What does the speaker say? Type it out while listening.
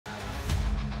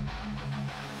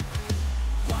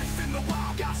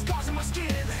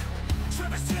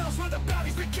Savage tales where the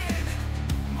bounties begin.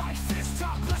 My fists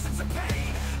talk lessons of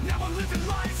pain. Now I'm living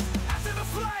life after the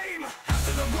flame.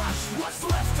 After the rush, what's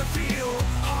left to feel?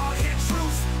 Hard hit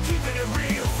truths, keeping it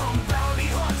real. From bounty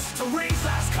hunts to Ray's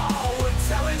last call, we're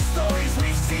telling stories,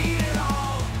 we've seen it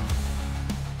all.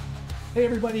 Hey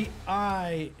everybody,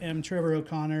 I am Trevor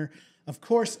O'Connor. Of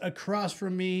course, across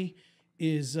from me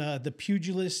is the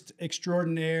pugilist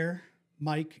extraordinaire,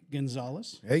 Mike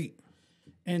Gonzales. Hey.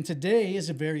 And today is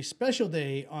a very special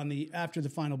day on the After the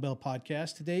Final Bell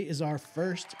podcast. Today is our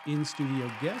first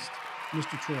in-studio guest,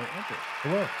 Mr. Troy Everett.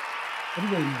 Hello.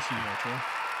 Everybody knows who you are, Troy.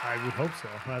 I would hope so.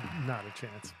 Not a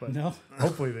chance, but No?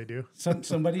 hopefully they do.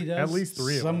 Somebody does. At least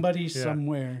three of them. Somebody Yeah.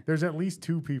 somewhere. There's at least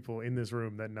two people in this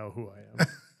room that know who I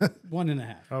am.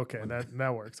 1.5. Okay,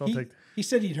 that works. I'll take. He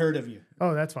said he'd heard of you.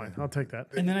 Oh, that's fine. I'll take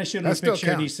that. And then I showed him a That still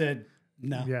picture and he counts. said,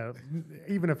 no. Yeah,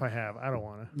 even if I have, I don't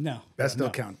want to. No. That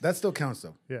still counts. That still counts,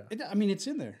 though. Yeah, I mean, it's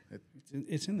in there.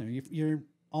 It's in there. You're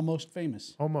almost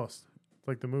famous, almost. It's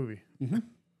like the movie.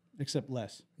 except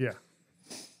less. Yeah.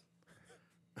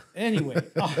 Anyway,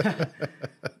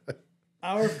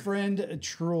 our friend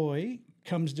Troy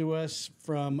comes to us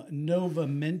from Nova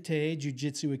Mente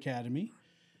Jiu-Jitsu Academy.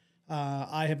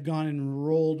 I have gone and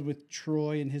enrolled with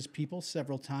Troy and his people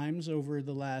several times over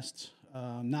the last,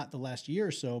 not the last year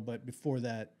or so, but before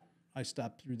that, I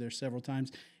stopped through there several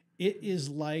times. It is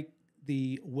like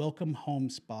the welcome home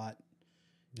spot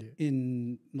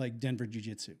in like Denver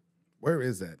Jiu-Jitsu. Where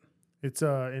is that? It's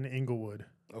in Inglewood,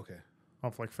 Okay.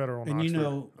 off like Federal and And Oxford. you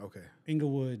know, Okay.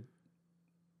 Inglewood,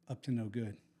 up to no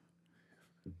good.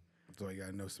 So you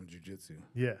gotta know some jujitsu.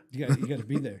 Yeah, You got to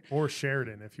be there. or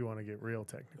Sheridan if you want to get real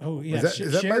technical. Oh yeah,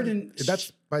 Is that Sheridan.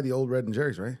 that's by the old Red and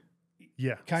Jerry's, right?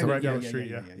 Yeah, Kind of right down the street.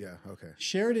 Yeah, Yeah. Okay.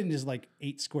 Sheridan is like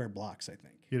 8 square blocks, I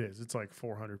think. it is. It's like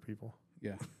 400 people.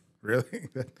 Yeah. Really?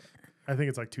 I think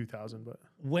it's like 2,000, but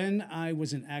When I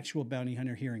was an actual bounty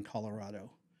hunter here in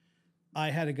Colorado, I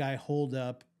had a guy hold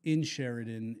up in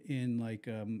Sheridan in like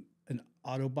an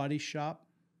auto body shop.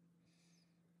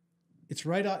 It's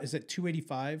right out. Is at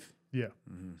 285? yeah,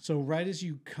 So right as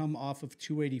you come off of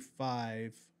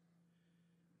 285,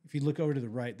 if you look over to the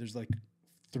right, there's like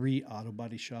 3 auto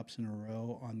body shops in a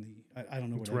row on the. I don't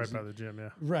know it's what right exit. by the gym. Yeah,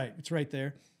 Right, it's right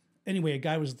there. Anyway, a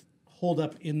guy was holed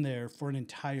up in there for an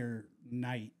entire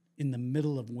night in the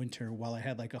middle of winter while I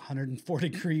had like 104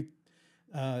 degree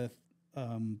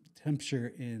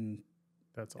temperature in.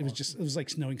 that's It was just, it was like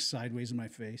snowing sideways in my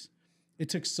face. It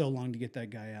took so long to get that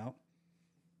guy out.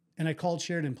 And I called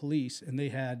Sheridan Police and they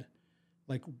had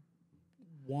like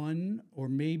 1 or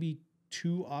maybe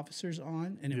 2 officers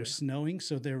on and it was snowing.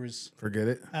 So there was Forget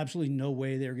it. absolutely no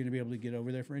way they were going to be able to get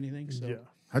over there for anything. So yeah.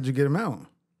 How'd you get him out?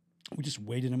 we just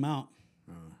waited him out.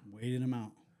 Waited him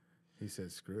out. He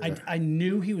said, "Screw it." I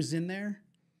knew he was in there,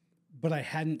 but I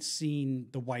hadn't seen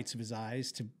the whites of his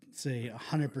eyes to say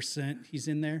 100% he's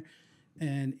in there.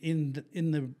 And in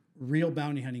the real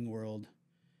bounty hunting world,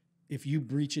 if you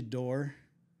breach a door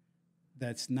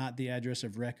that's not the address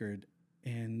of record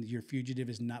and your fugitive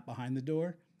is not behind the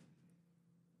door,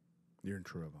 You're in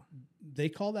trouble. they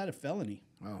call that a felony,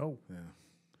 Oh. Yeah.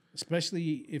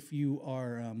 especially if you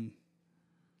are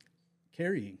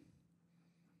carrying.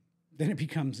 Then it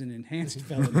becomes an enhanced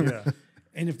felony. Yeah.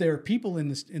 And if there are people in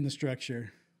the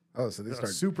structure, Oh, so they A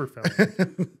start. super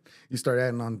felony. You start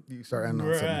adding on. You start adding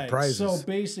on some prizes. So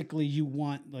basically, you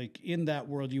want like in that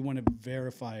world, you want to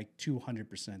verify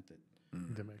 200% that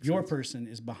That makes your sense. person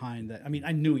is behind that. I mean,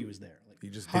 I knew he was there. Like You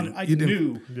just hun- didn't- I you didn't-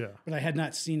 knew, Yeah. but I had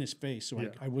not seen his face, so Yeah.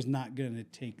 I was not going to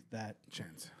take that.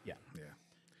 Chance. Yeah. Yeah.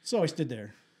 So I stood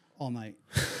there all night.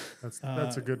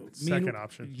 That's a good Me and- second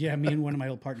option. Yeah, me and one of my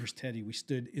old partners, Teddy, we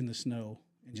stood in the snow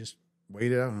and just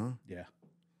Wait it out, huh? yeah.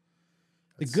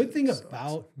 The good thing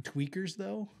about tweakers,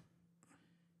 though,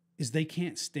 is they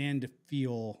can't stand to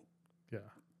feel Yeah,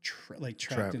 like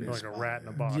trapped in a Trapped. like a spot. rat in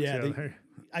a box. Yeah, Yeah, they- they-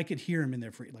 I could hear him in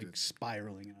there for like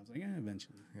spiraling, and I was like,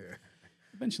 eventually, Yeah.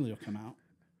 eventually he'll come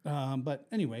out. But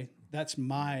anyway, that's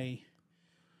my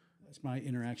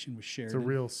interaction with it's a Sheridan.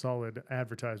 real solid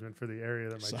advertisement for the area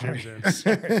that my Sorry. gym's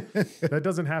in. That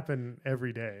doesn't happen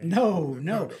every day. No,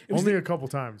 it was Only a couple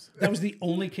times. that was the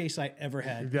only case I ever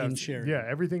had Yeah, in Sheridan. yeah,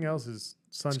 everything else is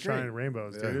sunshine great. and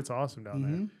rainbows, dude. Yeah. It's awesome down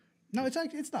there. No, it's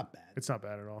not bad. It's not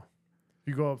bad at all.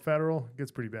 You go up Federal, it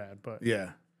gets pretty bad, but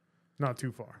Yeah. not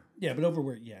too far. Yeah, but over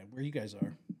where you guys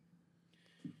are,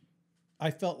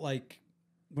 I felt like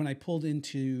when I pulled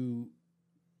into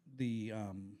the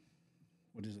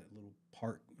what is it, little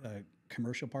park,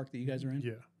 commercial park that you guys are in?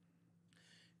 Yeah.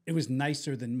 It was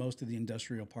nicer than most of the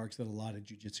industrial parks that a lot of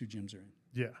jiu-jitsu gyms are in.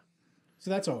 Yeah. So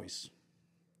that's always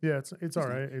Yeah, it's all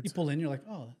right. You It's pull in, you're like,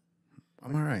 oh,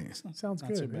 I'm all right. Sounds Not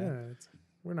good. so bad.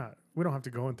 Yeah, we don't have to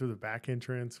go in through the back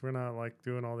entrance. We're not like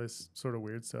doing all this sort of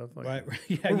weird stuff. Like Right.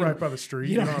 Yeah, we're right by the street.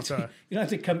 You don't have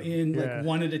to come in Yeah. like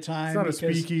one at a time. It's not a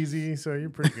because- speakeasy, so you're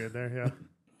pretty good there. Yeah.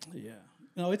 Yeah.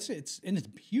 No, it's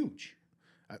huge.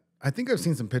 I think I've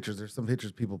seen some pictures. There's some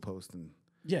pictures people post, and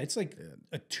Yeah, it's like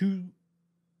a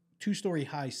two-story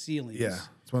high ceiling. yeah,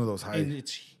 it's one of those high. And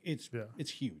it's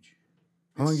huge.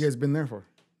 How long you guys been there for?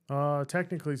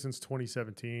 Technically since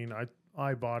 2017.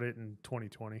 I bought it in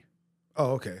 2020.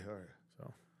 Oh, okay, all right.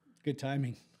 So Good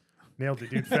timing. nailed it,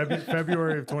 dude.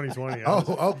 February of 2020.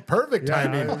 Oh, perfect Yeah,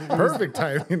 timing. it was- Perfect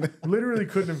timing. Literally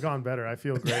couldn't have gone better. I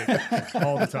feel great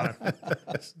all the time.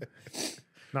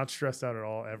 Not stressed out at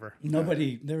all ever.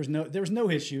 There was no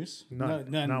issues. None.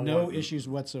 None. Not No one. issues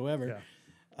whatsoever.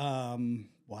 Yeah.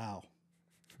 Wow.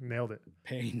 Nailed it.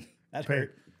 Pain. That Paid.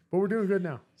 hurt. But we're doing good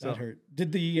now. So That hurt.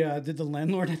 Did the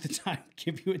landlord at the time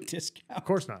give you a discount? of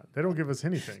course not. They don't give us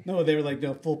anything. No, they were like,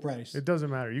 no, full price. It doesn't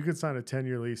matter. You could sign a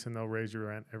 10-year lease and they'll raise your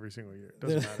rent every single year. It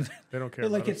doesn't matter. They don't care. They're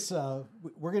like, about us.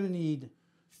 we're going to need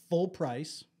full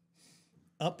price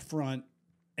up front.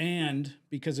 And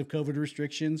because of COVID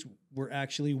restrictions, we're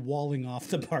actually walling off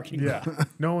the parking Yeah. lot.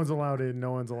 No one's allowed in.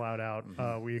 No one's allowed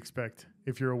out. We expect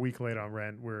if you're a week late on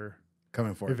rent, we're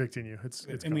Coming for it. evicting you. It's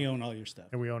And we own all your stuff.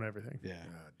 and we own everything. Yeah.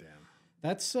 God damn.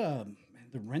 That's the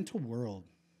rental world,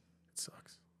 It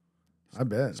sucks. I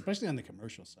bet. especially on the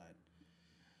commercial side.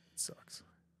 It sucks.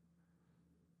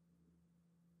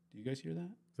 Do you guys hear that?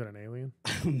 Is that an alien?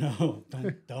 No,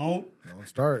 don't. Don't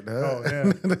start. Oh,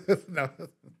 yeah. No.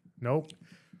 Nope.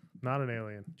 Not an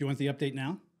alien. Do you want the update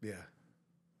now? Yeah.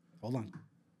 Hold on.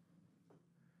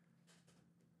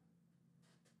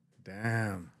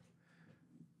 Damn.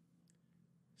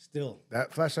 Still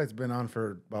That flashlight's been on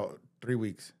for about 3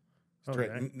 weeks. Straight.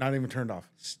 Okay. Not even turned off.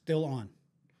 still on.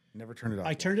 Never turned it off.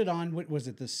 I turned it on. What was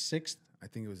it? The 6th. I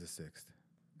think it was the 6th.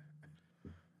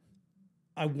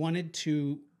 I wanted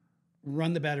to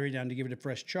run the battery down to give it a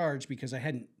fresh charge because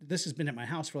this has been at my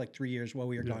house for like 3 years while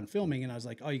we were gone filming. And I was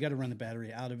like, oh, you got to run the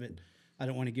battery out of it. I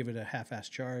don't want to give it a half-ass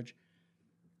charge.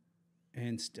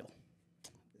 And still,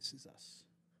 this is us.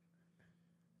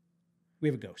 We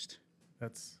have a ghost.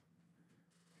 That's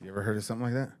You ever heard of something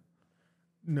like that?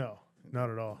 no, not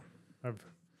at all.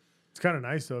 It's kind of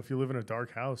nice though if you live in a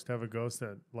dark house to have a ghost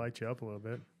that lights you up a little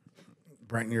bit.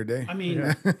 Brighten your day? I mean,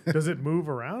 Yeah. Does it move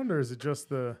around or is it just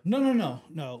the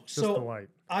no. just the light?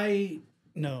 I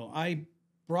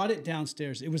brought it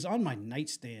downstairs. It was on my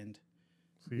nightstand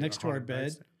So you next got to our haunted bed.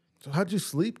 nightstand. So how'd you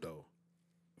sleep, though?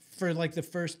 For like the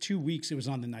first 2 weeks. It was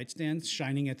on the nightstand,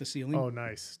 shining at the ceiling. Oh,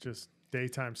 nice. Just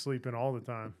daytime sleeping all the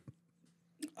time.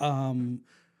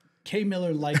 Kay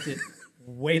Miller liked it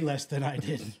way less than I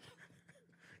did.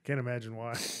 Can't imagine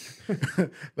why.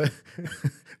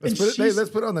 Let's she's-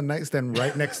 put it on the nightstand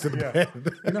right next to the Yeah.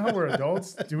 bed. You know how we're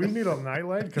adults? Do we need a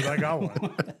nightlight? Because I got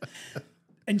one.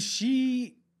 And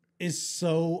she is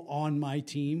so on my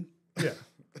team Yeah.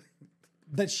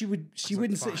 that she wouldn't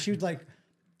say, fine. she would like,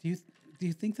 do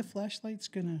you think the flashlight's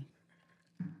gonna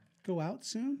go out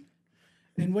soon?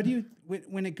 And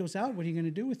when it goes out, what are you gonna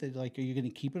do with it? Like, are you gonna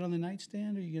keep it on the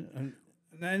nightstand? Are you gonna?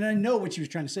 And I know what she was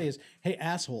trying to say is, hey,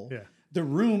 asshole, Yeah. the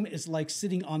room is like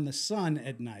sitting on the sun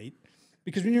at night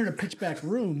because when you're in a pitch black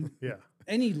room, Yeah.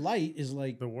 any light is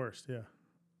like, The worst. Yeah.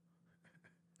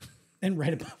 and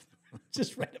right above,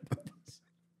 just right above us.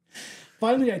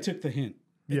 Finally, I took the hint.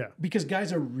 Yeah. Because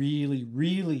guys are really,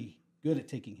 really good at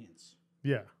taking hints.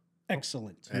 Yeah.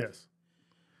 Excellent. Yes.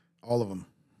 All of them.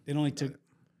 It only took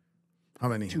How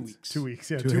many 2 hints? weeks. 2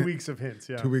 weeks. Yeah. Two 2 hin- weeks of hints.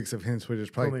 Yeah. 2 weeks of hints, which is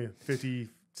probably Only 50,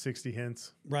 60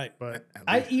 hints. Right. But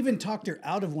I even talked her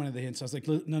out of one of the hints. I was like,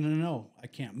 no. I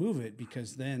can't move it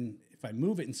because then if I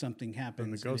move it and something happens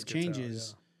and it ghost gets out,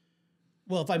 changes.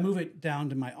 Well, if I move it down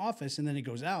to my office and then it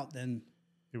goes out, then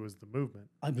it was the movement.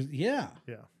 yeah.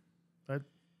 Yeah. That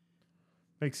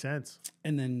makes sense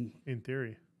And then in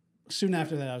theory. soon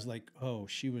after that, I was like, oh,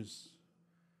 she was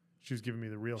She was giving me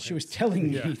the real telling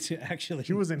me Yeah. to actually.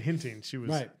 She wasn't hinting. She was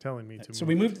Right. telling me to So move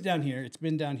we it. moved it down here. It's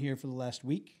been down here for the last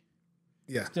week.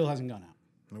 yeah. Still hasn't gone out.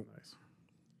 Nice.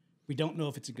 We don't know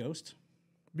if it's a ghost,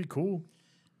 Be cool.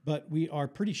 but we are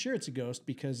pretty sure it's a ghost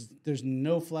because there's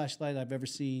no flashlight I've ever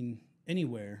seen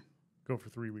anywhere Go for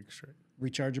 3 weeks straight.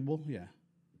 rechargeable. Yeah.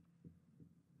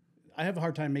 I have a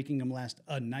hard time making them last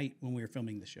a night when we were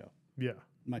filming the show, Yeah.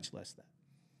 much less that.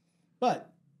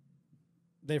 But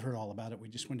they've heard all about it. We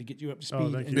just wanted to get you up to speed.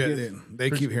 Oh, thank and you. Yeah, give- they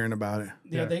keep hearing about it.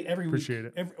 yeah, they every appreciate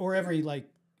week, it. every like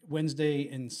Wednesday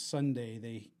and Sunday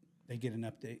they get an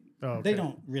update. Oh, They okay.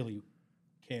 don't really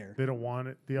care. They don't want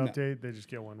it. The update. They just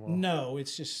get one. Well, No,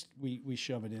 it's just we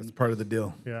shove it in. It's part of the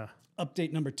deal. yeah.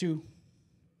 Update number 2.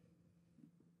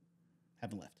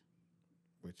 Haven't left.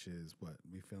 which is what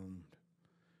we filmed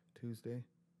Tuesday.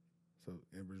 So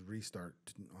it was restart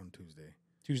on Tuesday.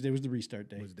 Tuesday was the restart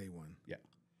day. Was day one. Yeah.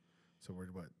 So we're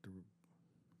what?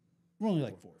 We're only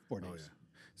like four days. Oh yeah.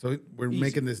 So we're Easy.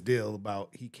 making this deal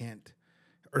about he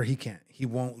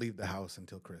won't leave the house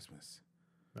until Christmas.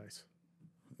 Nice.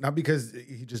 Not because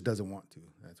he just doesn't want to.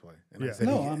 That's why. And I Yeah. said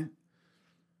No,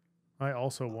 I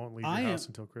also won't leave the house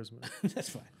until Christmas. that's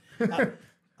fine.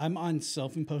 I'm on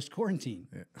self-imposed quarantine.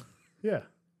 Yeah.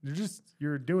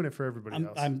 You're doing it for everybody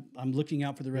else. I'm looking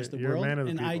out for the rest of the You're a world, man of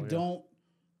the and people,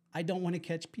 I don't want to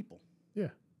catch people. Yeah.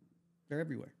 They're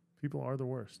everywhere. People are the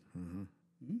worst.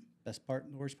 Mm-hmm. Best part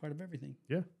and the worst part of everything.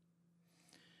 Yeah.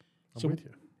 I'm So with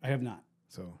you. I have not.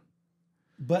 So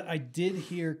But I did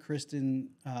hear Kristen.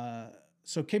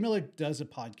 So Kay Miller does a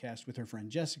podcast with her friend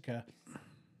Jessica,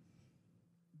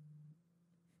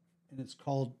 and it's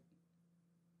called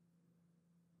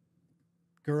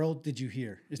 "Girl, Did You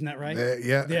Hear?" Isn't that right?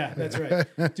 yeah. Yeah, that's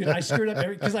right, dude. I screwed up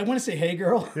because I want to say "Hey,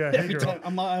 girl." Yeah, hey, every girl.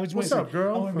 time. I was What's wanna up, say-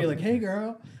 girl? I want to be like, "Hey,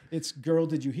 girl." It's "Girl,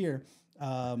 Did You Hear?"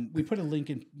 We put a link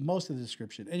in most of the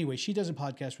description. Anyway, she does a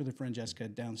podcast with her friend Jessica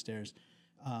downstairs.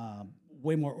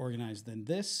 Way more organized than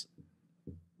this,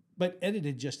 but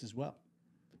edited just as well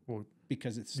Well,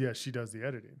 because it's yeah, she does the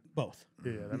editing. both.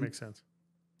 Yeah, that makes sense.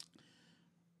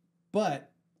 But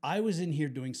I was in here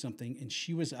doing something and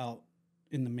she was out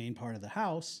in the main part of the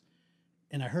house,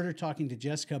 and I heard her talking to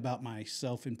Jessica about my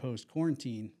self-imposed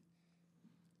quarantine,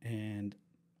 and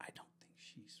I don't think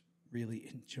she's really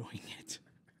enjoying it.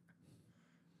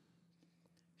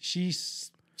 She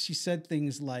said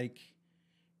things like,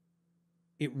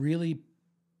 it really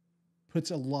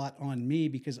puts a lot on me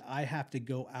because I have to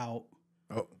go out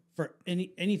for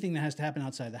anything that has to happen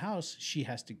outside the house. She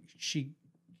has to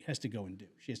go and do.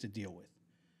 She has to deal with.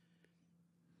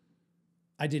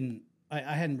 I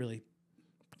hadn't really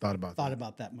Thought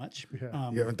about that much. Yeah.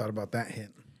 You haven't thought about that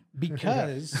hint.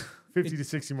 Because 50 to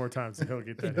 60 more times and he'll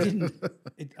get that.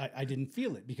 hit. I didn't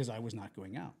feel it because I was not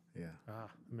going out. Yeah. That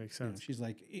makes You know, sense. she's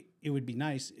like, it would be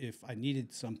nice if I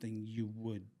needed something, you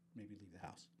would maybe leave the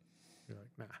house. You're like,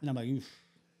 nah, And I'm like, oof,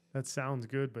 that sounds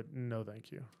good, but no,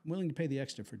 thank you. I'm willing to pay the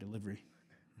extra for delivery.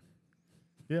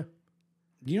 Yeah.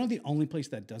 Do you know the only place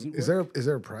that doesn't Is work?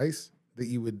 there a price that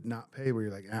you would not pay where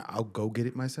you're like, I'll go get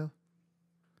it myself?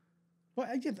 Well,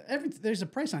 I get there's a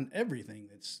price on everything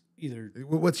that's either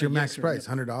What's your a max yes or price?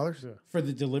 no. $100? Yeah. for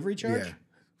the delivery charge.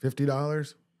 Yeah.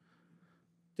 $50?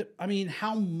 I mean,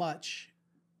 how much?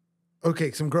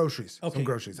 Okay, some groceries. Okay, Some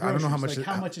groceries. I don't know how much. groceries,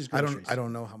 like, how much is I groceries?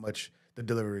 don't know how much the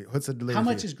delivery. What's the delivery? How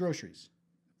much fee? is groceries?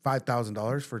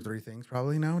 $5,000 for 3 things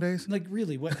probably nowadays? Like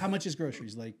really, what? How much is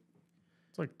groceries? Like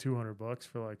It's like $200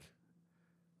 for like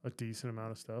a decent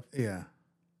amount of stuff. Yeah.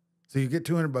 So you get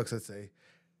 $200, let's say.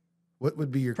 What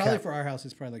would be your probably cap? for our house,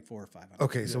 it's probably like $400 or $500.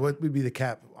 Okay, so what would be the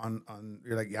cap on?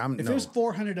 You're like, yeah, If it was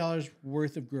 $400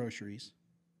 worth of groceries,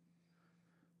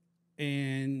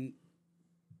 and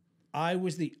I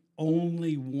was the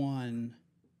only one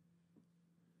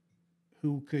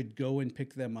who could go and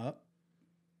pick them up,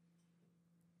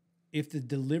 if the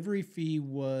delivery fee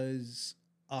was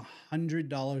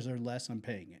 $100 or less, I'm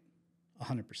paying it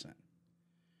 100%.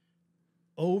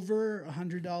 Over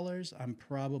 $100, I'm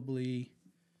probably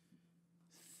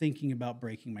thinking about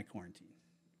breaking my quarantine.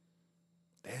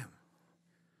 Damn.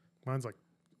 Mine's like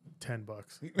 $10.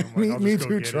 Me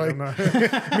too, Troy.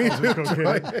 Me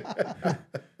too.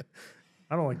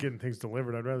 I don't like getting things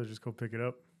delivered. I'd rather just go pick it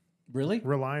up. Really?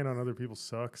 Relying on other people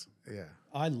sucks. Yeah.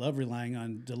 I love relying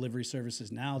on delivery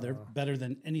services now. They're better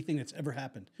than anything that's ever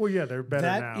happened. Well, yeah, they're better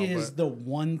now. That is but the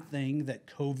one thing that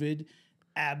COVID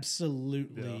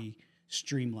absolutely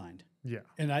streamlined. yeah,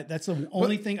 And that's the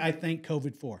only thing I thank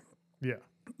COVID for. yeah.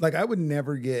 Like I would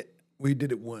never get. We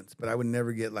did it once, but I would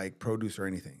never get like produce or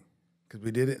anything because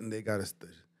we did it and they got us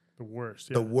The worst.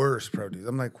 Yeah. the worst produce.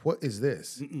 I'm like, what is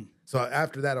this? So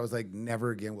after that, I was like, never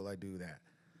again will I do that.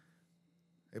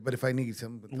 But if I need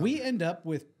some, We end up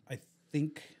with, I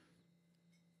think,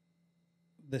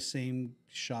 the same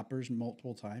shoppers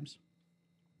multiple times.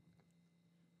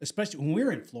 Especially when we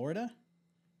were in Florida.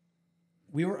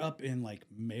 We were up in like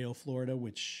Mayo, Florida,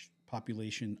 which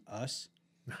population us.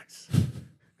 Nice.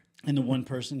 And the one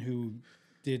person who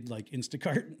did like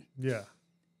Instacart. Yeah.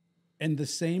 And the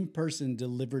same person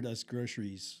delivered us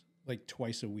groceries like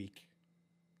twice a week.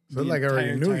 So The like I already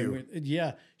entire knew time you.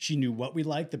 yeah, she knew what we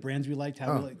liked, the brands we liked,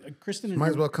 how we liked. Kristen and Might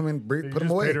her, as well come in, You put them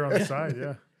just away. paid her on the side.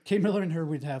 Yeah. Kay Miller and her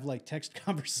would have like text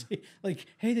conversation, like,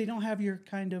 "Hey, they don't have your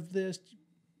kind of this."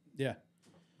 Yeah,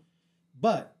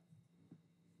 but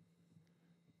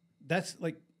that's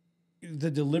like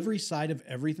the delivery side of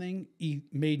everything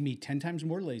made me 10 times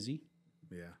more lazy.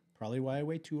 Yeah. probably why I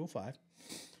weigh 205.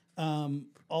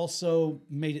 Also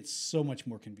made it so much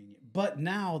more convenient. But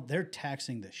now they're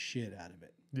taxing the shit out of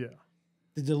it. Yeah.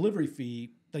 The delivery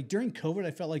fee, like during COVID, I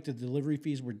felt like the delivery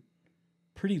fees were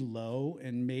pretty low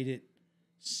and made it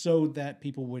so that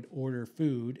people would order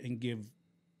food and give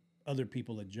other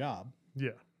people a job.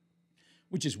 Yeah.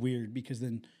 Which is weird because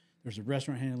then there's a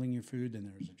restaurant handling your food,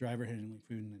 then there's a driver handling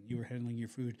food, and then you were handling your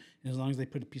food. And as long as they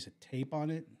put a piece of tape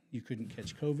on it, you couldn't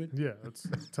catch COVID. Yeah, that's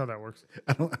how that works.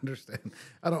 I don't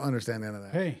understand none of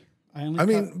that. Hey,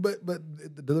 but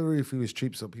the delivery fee was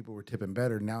cheap, so people were tipping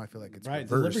better. Now I feel like it's right.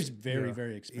 reversed. Delivery's very,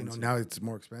 very expensive. Now it's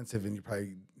more expensive, and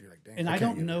you're like, dang. And I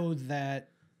don't know that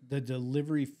the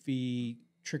delivery fee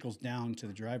trickles down to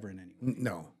the driver in any way.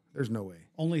 No, there's no way.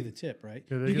 Only the tip, right?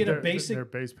 Yeah, you get a their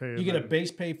basic base pay. You get a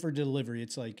base pay for delivery.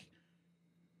 It's like,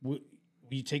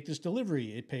 you take this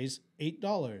delivery, it pays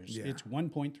 $8. Yeah. It's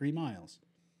 1.3 miles,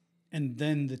 and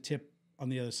then the tip on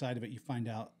the other side of it, you find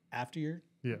out after your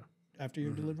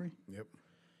delivery. Yep.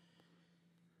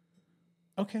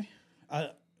 Okay. I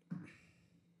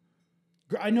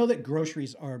know that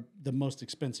groceries are the most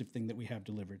expensive thing that we have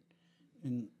delivered,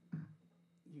 and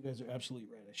you guys are absolutely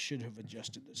right. I should have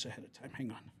adjusted this ahead of time.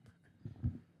 Hang on.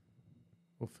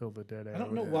 We'll fill the dead air. I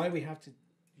don't know why we have to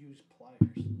use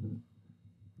pliers.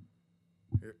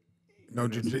 No,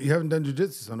 you haven't done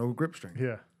jujitsu, so no grip strength.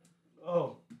 Yeah.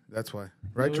 Oh. That's why.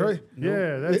 Right, Troy?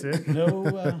 Yeah, that's it.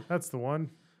 No. That's the one.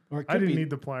 Or it I could didn't be, need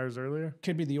the pliers earlier.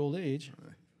 Could be the old age.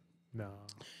 No.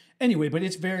 Anyway, but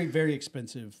it's very, very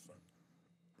expensive.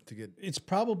 To get It's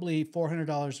probably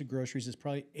 $400 of groceries. It's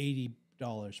probably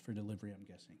 $80 for delivery, I'm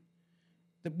guessing.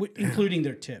 Including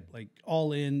their tip. Like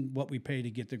all in what we pay to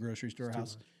get the groceries to our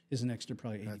house is an extra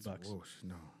probably $80. whoosh,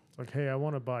 no. It's like, hey, I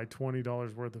want to buy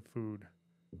 $20 worth of food.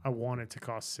 I want it to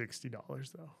cost $60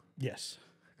 though. Yes.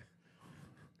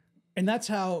 And that's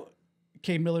how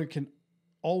Kay Miller can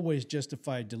always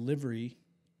justify delivery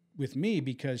with me,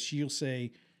 because she'll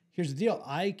say, here's the deal.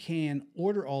 I can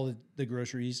order all the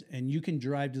groceries and you can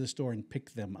drive to the store and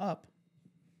pick them up,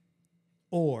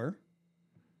 or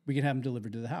we can have them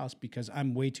delivered to the house because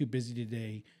I'm way too busy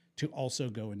today to also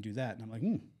go and do that. And I'm like,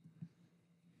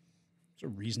 it's a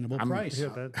reasonable price.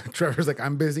 Yeah, Trevor's like,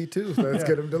 I'm busy too, so let's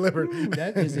get them delivered.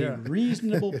 That is a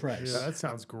reasonable price. yeah, that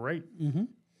sounds great. Mm-hmm.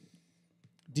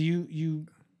 Do you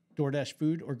DoorDash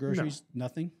food or groceries? No.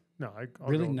 Nothing? No, I'll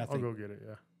Really go, nothing? I'll go get it,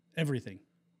 yeah. Everything?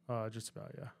 Just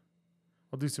about, yeah.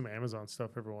 I'll do some Amazon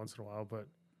stuff every once in a while, but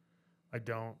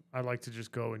I like to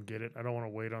just go and get it. I don't want to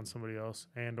wait on somebody else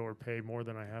and or pay more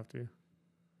than I have to.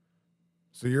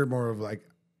 So you're more of like,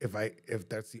 if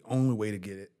that's the only way to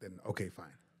get it, then okay, fine.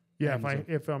 Yeah, Amazon.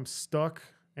 if I'm stuck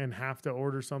and have to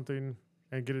order something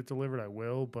and get it delivered, I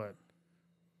will, but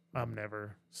I'm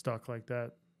never stuck like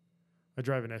that. I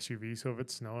drive an SUV, so if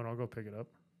it's snowing, I'll go pick it up.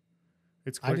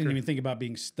 It's quicker. I didn't even think about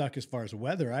being stuck as far as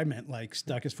weather. I meant like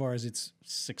stuck as far as it's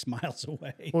 6 miles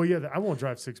away. Well, yeah, I won't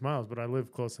drive 6 miles, but I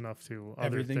live close enough to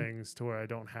other Everything? things to where I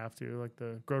don't have to. Like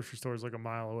the grocery store is like a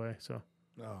mile away, so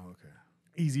Oh, okay.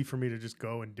 easy for me to just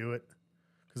go and do it.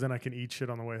 Because then I can eat shit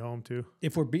on the way home too.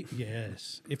 If we're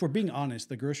being honest,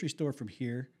 the grocery store from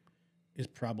here is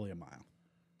probably a mile.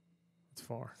 It's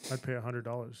far. I'd pay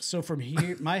 $100. So from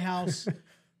here, my house,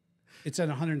 it's at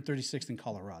 136th in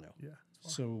Colorado. Yeah.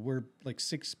 So we're like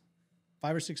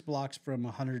 5 or 6 blocks from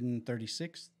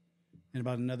 136th, and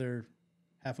about another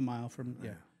half a mile from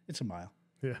it's a mile.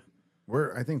 Yeah.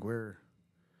 I think we're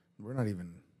not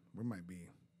even. We might be.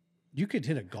 You could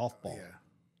hit a golf ball Yeah.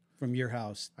 from your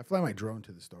house. I fly my drone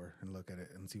to the store and look at it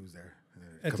and see who's there.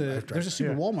 And then There's a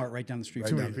super Yeah. Walmart right down the street. Right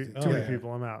from down you. the- Too many yeah.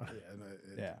 people, I'm out.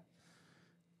 Yeah.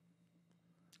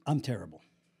 I'm terrible.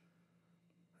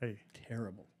 Hey,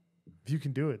 Terrible. if you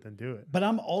can do it, then do it. But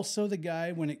I'm also the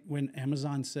guy when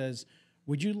Amazon says,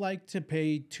 "Would you like to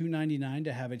pay $2.99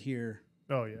 to have it here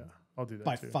Oh, yeah. I'll do that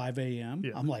by too. 5 a.m.?"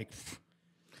 Yeah. I'm like,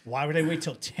 why would I wait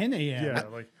till 10 a.m.? Yeah,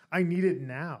 like, I need it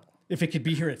now. If it could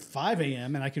be here at 5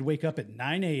 a.m. and I could wake up at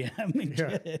 9 a.m. and Yeah.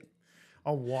 get it.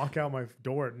 I'll walk out my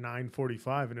door at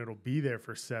 9:45 and it'll be there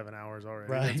for 7 hours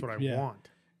already. Right, That's what I yeah. want.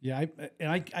 Yeah,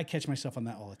 I catch myself on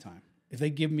that all the time. If they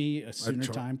give me a sooner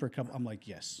try- time for a couple, I'm like,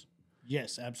 yes.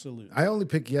 Yes, absolutely. I only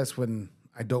pick yes when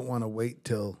I don't want to wait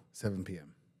till 7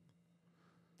 p.m.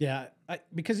 Yeah,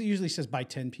 because it usually says by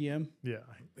 10 p.m. Yeah.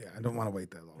 Yeah, I don't want to wait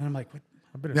that And long. I'm like, what?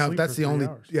 I've been Now, asleep if that's for the 3 only,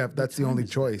 hours. if that's the time only is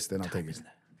it? choice, then I'll take it.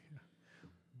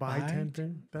 By By 10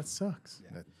 p.m.? That sucks.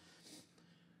 That-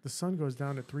 The sun goes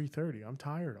down at 3:30. I'm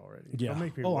tired already. Yeah. Don't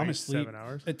make me I'm wait asleep. 7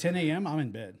 hours. At 10 a.m., I'm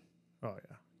in bed. Oh,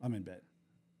 yeah. I'm in bed.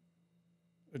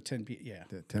 At 10 p.m., yeah.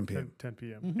 10 p.m. 10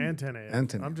 p.m. Mm-hmm. and 10 a.m. And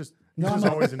 10 I'm just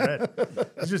always in bed.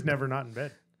 He's just never not in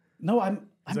bed. No, I'm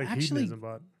He's like actually, hedonism,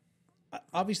 but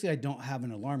obviously I don't have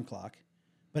an alarm clock,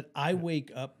 but I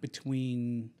wake up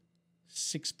between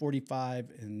 6:45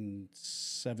 and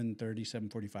 7:30,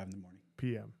 7:45 in the morning.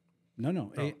 PM.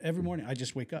 No, every morning I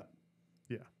just wake up.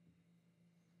 Yeah.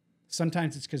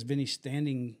 Sometimes it's because Vinny's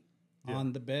standing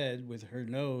on the bed with her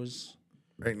nose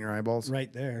Right in your eyeballs.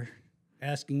 right there,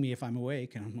 asking me if I'm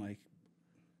awake, and I'm like,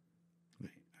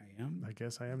 I am. I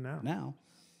guess I am now. Now,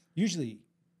 usually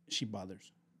she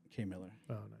bothers Kay Miller.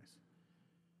 Oh, nice.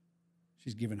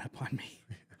 She's given up on me.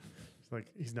 It's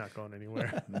like, he's not going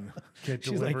anywhere. Get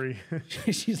She's like- delivery.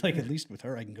 She's like, at least with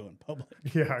her, I can go in public.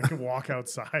 Yeah, I can walk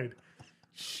outside.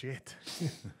 Shit.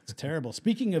 It's terrible.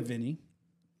 Speaking of Vinny,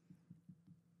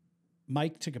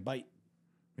 Mike took a bite.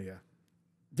 Yeah.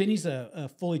 Vinny's a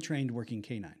fully trained working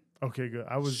canine. Okay, good.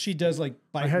 She does like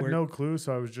bite I had work. no clue,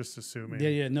 so I was just assuming.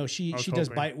 Yeah. No, she was does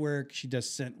hoping. bite work. She does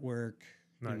scent work.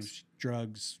 Nice.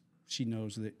 Drugs. She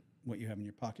knows that what you have in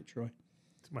your pocket, Troy.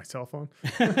 My cell phone.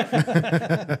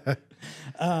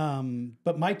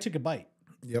 But Mike took a bite.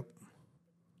 Yep.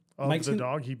 Of Mike's the gonna-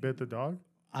 dog? He bit the dog?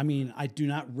 I mean, I do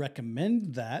not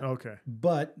recommend that. Okay.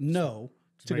 But no,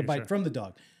 took a making bite sure. from the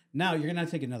dog. Now you're gonna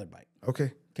take another bite.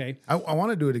 Okay. Okay. I want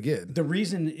to do it again, The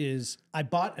reason is I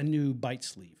bought a new bite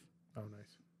sleeve, Oh,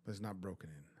 nice. but it's not broken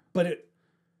in. but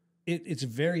it's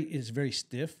very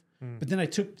stiff. But then I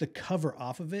took the cover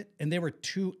off of it, and there were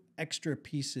 2 extra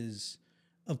pieces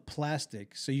of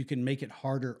plastic, so you can make it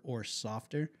harder or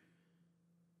softer.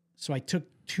 So I took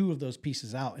 2 of those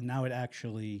pieces out, and now it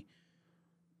actually,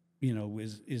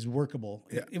 is workable.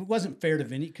 Yeah. It wasn't fair to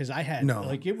Vinny because I had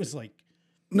it was like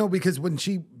No, because when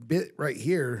she bit right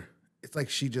here, it's like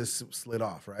she just slid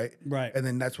off, right? Right. And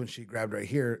then that's when she grabbed right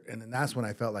here, and then that's when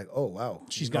I felt like, oh wow,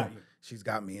 She's got you. She's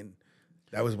got me, and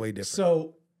that was way different.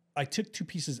 So I took 2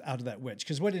 pieces out of that wedge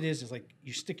because what it is like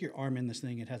you stick your arm in this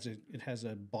thing. It has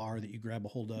a bar that you grab a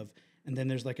hold of, and then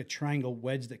there's like a triangle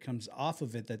wedge that comes off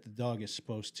of it that the dog is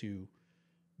supposed to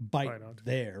bite onto.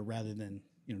 there rather than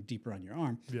deeper on your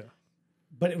arm. Yeah.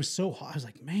 But it was so hot. I was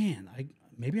like, man,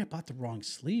 maybe I bought the wrong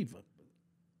sleeve.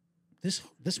 This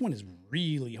one is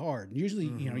really hard. And usually,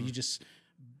 you just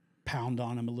pound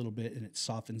on them a little bit and it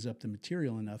softens up the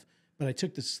material enough. But I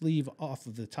took the sleeve off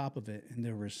of the top of it, and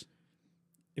it was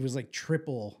like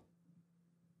triple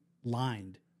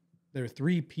lined. There are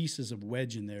 3 pieces of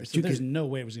wedge in there, so you there's could- no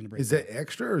way it was going to break. Is that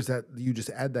extra, or is that you just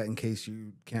add that in case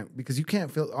you can't? Because you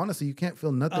can't feel. Honestly, you can't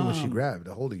feel nothing when she grabbed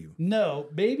a hold of you. No,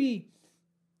 maybe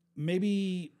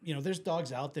there's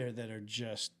dogs out there that are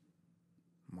just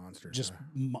Monsters. just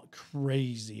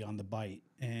crazy on the bite,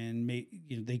 and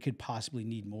they could possibly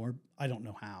need more. I don't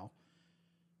know how,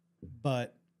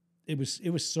 but it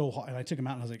was so hot, and I took him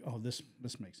out, and I was like, oh, this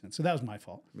makes sense. So that was my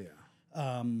fault.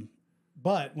 Yeah.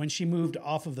 But when she moved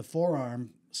off of the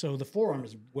forearm, so the forearm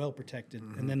is well protected,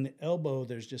 Mm-hmm. and then the elbow,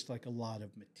 there's just like a lot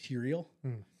of material.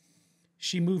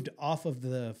 She moved off of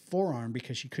the forearm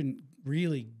because she couldn't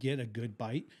really get a good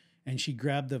bite, and she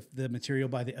grabbed the material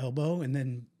by the elbow, and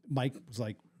then Mike was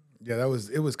like, Yeah,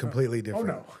 it was completely different.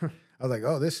 no. I was like,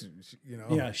 oh, this,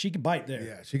 yeah, she could bite there.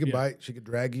 yeah, she could bite, she could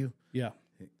drag you. Yeah.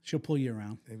 She'll pull you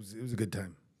around. It was a good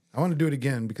time. I want to do it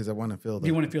again because I want to feel that.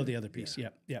 You want to feel the other piece.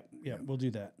 Yeah. We'll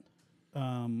do that.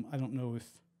 I don't know if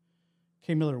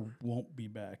Kay Miller won't be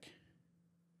back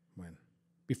when?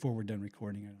 before we're done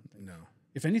recording, I don't think. No.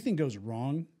 If anything goes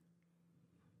wrong,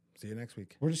 See you next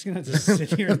week. we're just going to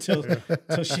sit here until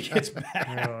she gets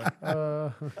back.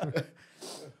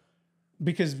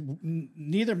 Because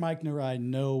neither Mike nor I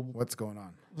know What's going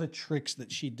on? the tricks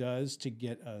that she does to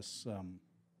get us.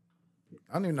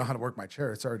 I don't even know how to work my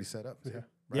chair. It's already set up. See?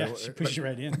 Yeah, she pushed you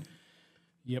right in.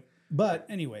 Yep. But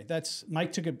anyway, that's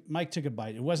Mike took a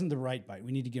bite. It wasn't the right bite.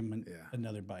 We need to give him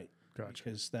another bite. Gotcha.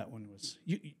 Because that one was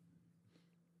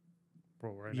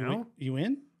Bro, right you now? in? You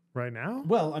in? Right now?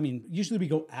 Well, I mean, usually we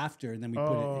go after and then we put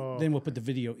Oh. it. Then we'll put the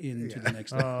video into the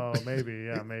next. Oh, maybe.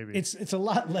 Yeah, maybe. It's a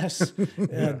lot less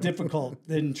difficult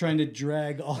than trying to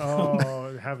drag all.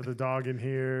 Oh, have the dog in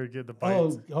here, get the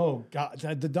bites. Oh God!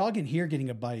 The dog in here getting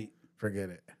a bite. Forget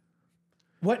it.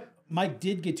 What Mike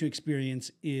did get to experience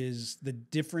is the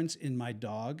difference in my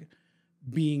dog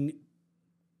being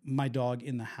my dog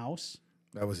in the house,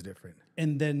 That was different.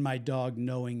 and then my dog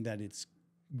knowing that it's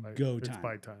go It's time.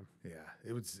 bite time. Yeah,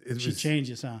 it was. It She was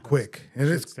changes, huh? quick, and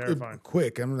Shit's terrifying.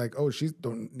 quick. I'm like, oh, she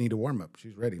don't need a warm up.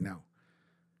 She's ready now.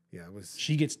 Yeah, it was.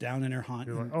 She gets down in her haunt.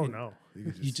 You're like, and- oh and no.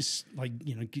 You just like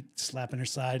get slapping her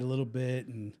side a little bit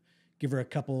and give her a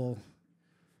couple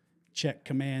check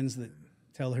commands that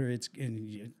tell her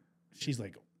she's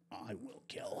like, I will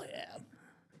kill him.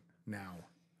 now.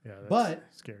 Yeah, that's But-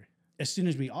 scary. As soon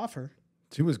as we off her,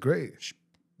 She was great. she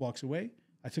walks away.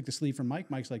 I took the sleeve from Mike.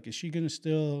 Mike's like, is she gonna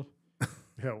still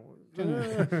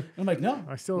Yeah. I'm like, no.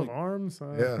 I still have arms.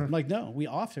 Yeah. I'm like, no, we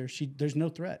offed her. There's no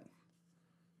threat.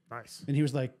 Nice. And he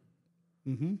was like,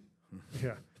 mm-hmm.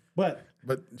 Yeah. But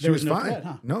she there was was no fine. threat,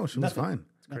 huh? No, she Nothing. was fine.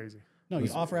 It's crazy. no,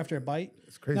 you offer after a bite.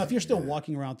 It's crazy. Now, if you're still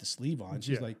walking around with the sleeve on,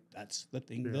 she's Yeah. like, that's the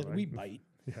thing Yeah, that like- we bite.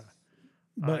 Yeah.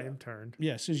 But I am turned.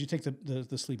 yeah, as soon as you take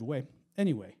the sleeve away.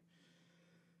 Anyway,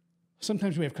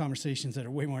 sometimes we have conversations that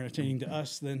are way more entertaining to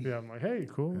us than Yeah. I'm like, hey,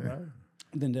 cool.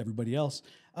 than to everybody else.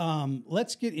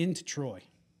 Let's get into Troy.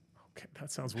 Okay,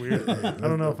 that sounds weird. I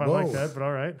don't know if I like Whoa. that, but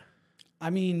all right. I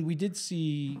mean, we did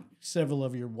see several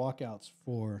of your walkouts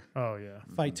for Oh, yeah.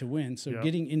 Fight to Win, so Yeah.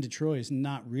 getting into Troy is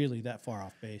not really that far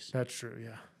off base. That's true.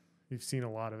 Yeah. You've seen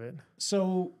a lot of it.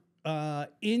 So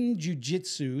in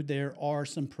jiu-jitsu, there are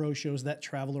some pro shows that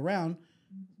travel around,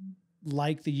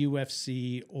 like the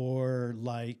UFC or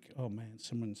like, oh man,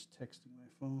 someone's texting my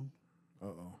phone.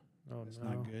 Uh-oh. Oh, That's no.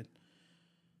 not good.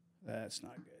 That's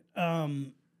not good.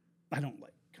 I don't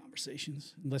like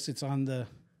conversations unless it's on the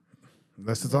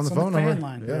Unless it's on the it's phone fan number.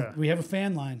 line. Yeah. We have a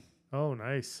fan line. Oh,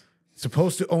 nice.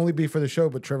 Supposed to only be for the show,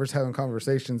 but Trevor's having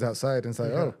conversations outside, and it's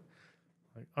like, oh,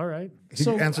 Like, all right. he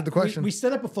answered the question. We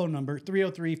set up a phone number,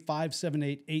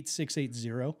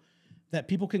 303-578-8680, that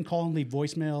people can call and leave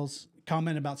voicemails,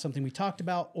 comment about something we talked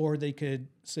about, or they could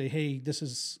say, hey, this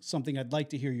is something I'd like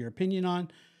to hear your opinion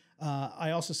on. I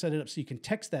also set it up so you can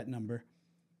text that number.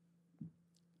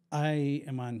 I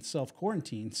am on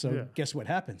self-quarantine, so Yeah. guess what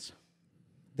happens?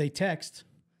 They text,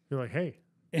 You're like, hey,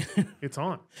 it's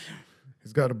on.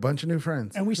 He's got a bunch of new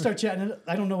friends. and we start chatting.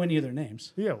 I don't know any of their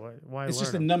names. Yeah. Why It's learn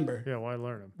just a 'em? number. Yeah. Why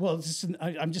learn them? Well, it's just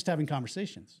I'm just having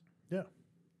conversations. Yeah.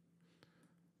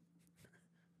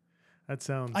 That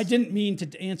sounds. I didn't mean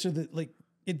to answer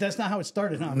that's not how it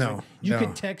started. Huh? It's No, like, you no.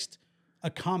 could text a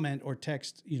comment or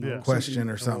text, Yeah. Question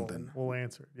or and something. We'll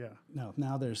answer it. Yeah. No,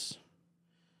 now there's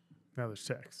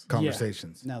text.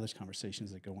 Conversations. now there's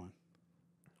conversations that go on.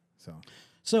 So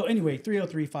So anyway,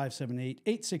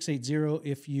 303-578-8680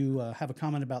 if you have a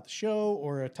comment about the show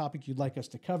or a topic you'd like us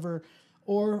to cover,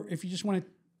 or if you just want to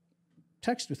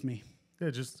text with me, Yeah.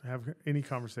 Just have any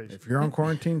conversation. if you're on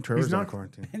quarantine, Trevor's on not-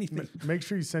 quarantine. anything. Make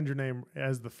sure you send your name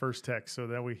as the first text, so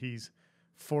that way he's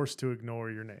forced to ignore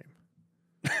your name.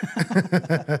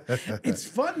 It's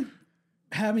fun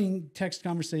having text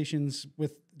conversations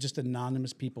with just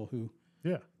anonymous people who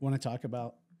Yeah. want to talk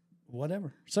about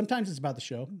whatever. Sometimes it's about the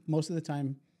show. Most of the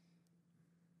time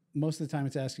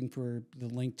it's asking for the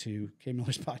link to K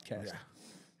Miller's podcast. Yeah.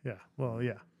 Yeah. Well,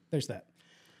 yeah. There's that.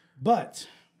 But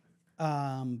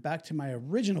back to my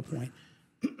original point,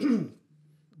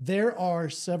 there are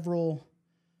several,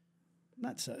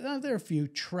 there are a few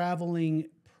traveling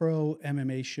pro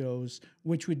MMA shows,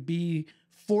 which would be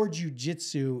for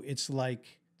jiu-jitsu. It's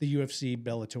like the UFC,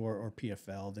 Bellator, or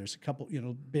PFL. There's a couple,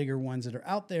 bigger ones that are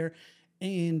out there.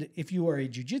 And if you are a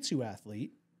jiu-jitsu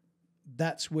athlete,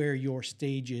 that's where your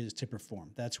stage is to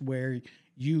perform. That's where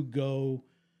you go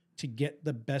to get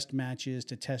the best matches,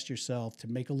 to test yourself, to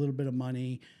make a little bit of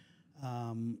money,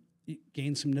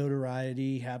 gain some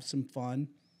notoriety, have some fun.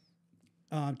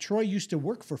 Troy used to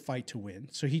work for Fight to Win,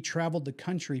 so he traveled the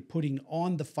country putting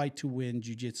on the Fight to Win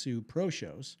jiu-jitsu pro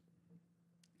shows.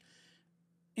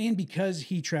 And because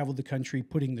he traveled the country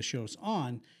putting the shows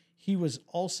on, he was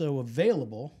also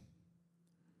available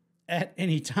at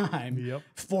any time Yep.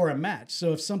 for a match.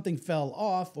 So if something fell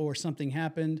off or something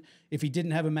happened, if he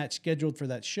didn't have a match scheduled for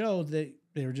that show, they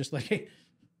were just like, hey,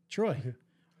 Troy,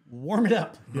 warm it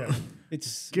up. Yeah.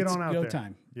 It's Get it's on out go there.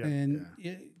 time. Yeah. And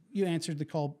you answered the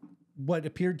call what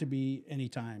appeared to be any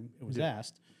time it was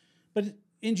asked. But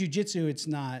in jiu-jitsu, it's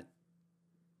not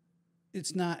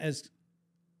as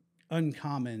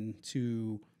uncommon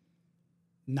to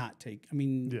not take. I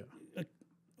mean,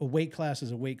 a weight class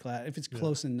is a weight class. If it's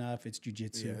close enough, it's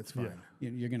jiu-jitsu. Yeah, it's fine.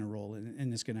 You're going to roll it,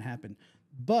 and it's going to happen.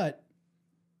 But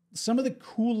some of the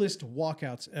coolest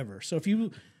walkouts ever. So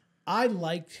I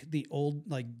liked the old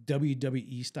like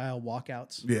WWE style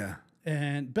walkouts. Yeah.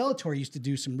 And Bellator used to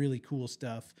do some really cool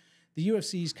stuff. The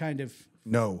UFC's kind of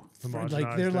No.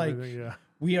 like they're like, yeah.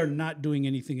 we are not doing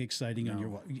anything exciting on your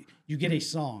walk. You get a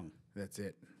song. That's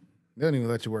it. They don't even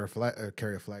let you wear a flag,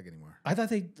 carry a flag anymore. I thought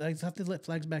they let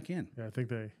flags back in. Yeah, I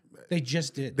think They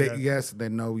just did. Yes,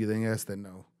 then no. You then yes, then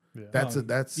no. Yeah.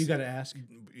 That's You got to ask.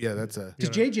 yeah. That's a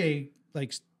Because JJ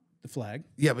likes the flag.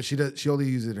 yeah, but she does. She only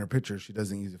uses it in her pictures. She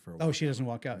doesn't use it for a while. Oh, she doesn't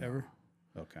walk out ever?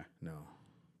 Okay. No,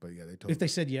 but yeah, they told. If they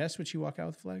said yes, would she walk out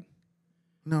with the flag?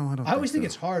 no, I don't. I always think so.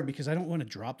 it's hard because I don't want to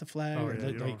drop the flag. Oh, or yeah,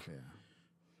 look you like don't-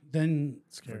 then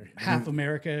Scary. half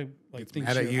America like thinks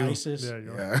mad at you're you. ISIS. Yeah,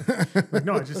 you're Yeah. right. Like,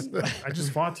 no, I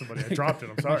just fought somebody. I dropped it.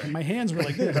 I'm sorry. My hands were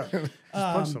like this. Just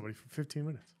punched somebody for 15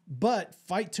 minutes. But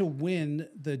Fight to Win,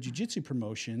 the jiu-jitsu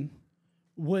promotion,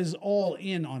 was all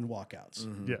in on walkouts.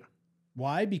 Yeah.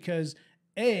 Why? Because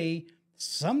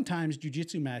sometimes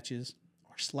jiu-jitsu matches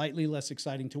are slightly less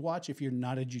exciting to watch if you're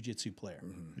not a jiu-jitsu player.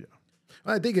 Yeah.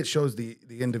 I think it shows the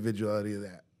individuality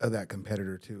of that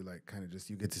competitor too. Like kind of just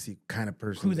you get to see kind of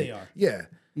person Who they are. Yeah,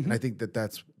 and I think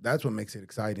that's what makes it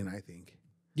exciting. I think.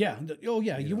 Yeah.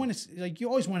 You want to you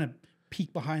always want to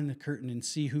peek behind the curtain and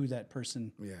see who that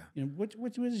person. Yeah. You know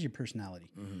what is your personality?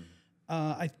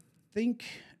 I think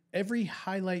every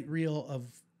highlight reel of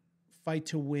Fight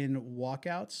to Win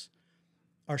walkouts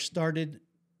are started,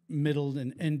 middled,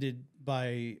 and ended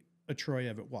by a Troy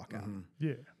Everett walkout.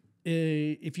 Yeah.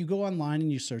 If you go online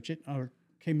and you search it, or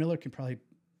Kay Miller can probably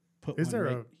put Is one there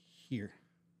right here.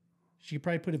 She could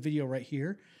probably put a video right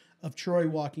here of Troy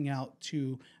walking out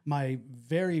to my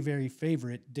very, very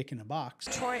favorite Dick in a Box.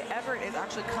 Troy Everett is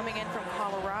actually coming in from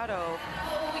Colorado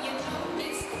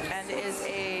and is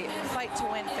a Fight to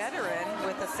Win veteran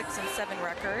with a 6-7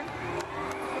 record.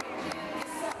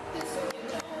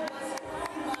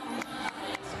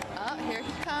 Here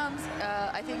he comes.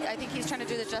 I think he's trying to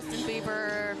do the Justin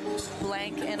Bieber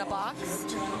blank in a box.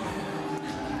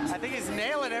 I think he's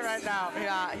nailing it right now.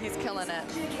 Yeah, he's killing it.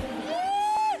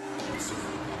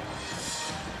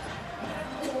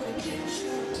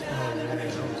 Oh, yeah,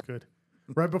 that was good.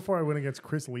 Right before I went against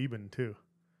Chris Lieben, too.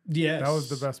 Yes. That was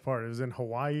the best part. It was in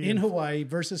Hawaii. In Hawaii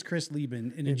versus Chris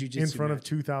Lieben in a jiu-jitsu in front of match.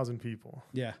 2,000 people.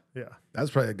 Yeah. Yeah.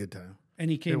 That's probably a good time. And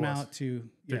he came was. out to,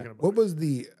 yeah. Thinking about What was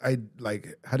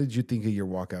how did you think of your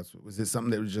walkouts? Was it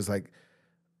something that was just like,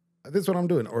 this is what I'm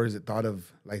doing? Or is it thought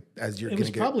of like as you're It going was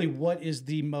to get? probably what is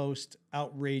the most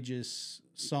outrageous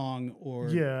song or.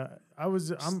 Yeah,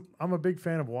 I'm a big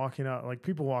fan of walking out. Like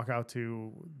people walk out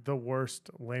to the worst,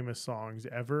 lamest songs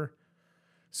ever.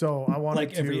 So I wanted Like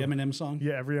to every Eminem song?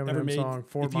 Yeah, every ever Eminem made. song.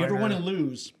 Fort If you ever Minor. want to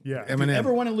lose, Yeah, Eminem.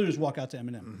 ever want to lose, walk out to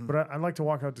Eminem. but I like to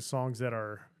walk out to songs that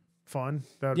are fun.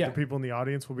 That Yeah. the people in the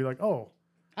audience will be like, "Oh,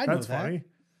 I know that's that. funny."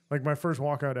 Like my first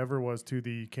walkout ever was to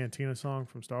the Cantina song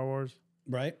from Star Wars.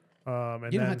 Right? And You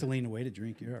then don't have to lean away to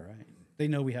drink. You're all right. They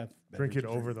know we have. drink it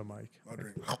beverages. over the mic. I'll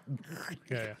drink.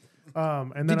 Yeah, yeah.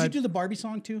 And then Did you do the Barbie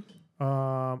song too?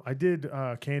 I did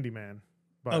Candyman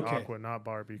by Okay. Aqua, not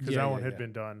Barbie, because Yeah, that yeah, one had yeah.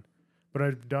 been done. But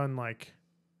I've done like,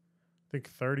 I think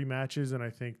 30 matches, and I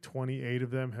think 28 of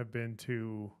them have been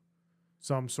to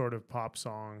some sort of pop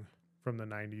song from the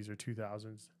 90s or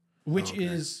 2000s, Which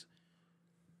is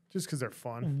just because they're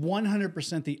fun.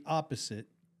 100% the opposite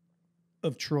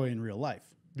of Troy in real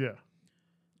life. Yeah.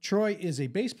 Troy is a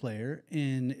bass player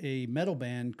in a metal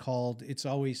band called It's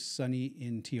Always Sunny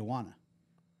in Tijuana.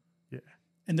 Yeah.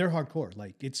 And they're hardcore.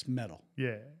 Like, it's metal.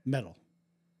 Yeah. Metal.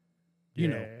 You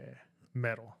yeah. know.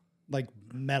 Metal. Like,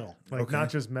 metal. Like, Okay. not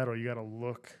just metal. You got to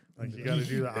look. Like, you got to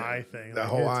do the eye thing. The Like,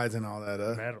 whole it's eyes and all that.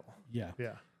 metal. Yeah.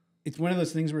 Yeah. It's one of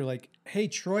those things where, like, hey,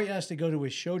 Troy asked to go to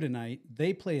his show tonight.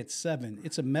 They play at 7.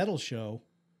 It's a metal show.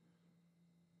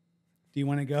 Do you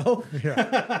want to go?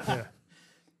 Yeah. Yeah.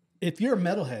 If you're a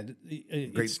metalhead,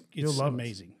 it's You'll love it.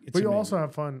 amazing. It's But you amazing. also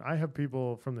have fun. I have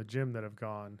people from the gym that have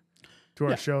gone to our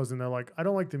Yeah. shows, and they're like, I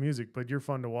don't like the music, but you're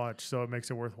fun to watch, so it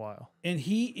makes it worthwhile. And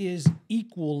he is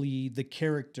equally the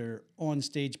character on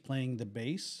stage playing the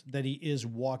bass that he is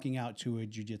walking out to a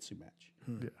jiu-jitsu match.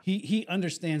 Yeah. He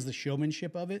understands the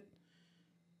showmanship of it.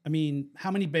 I mean,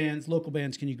 how many bands, local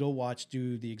bands, can you go watch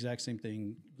do the exact same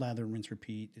thing, lather, rinse,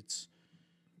 repeat? It's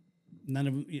none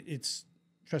of it's.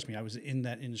 Trust me, I was in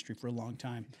that industry for a long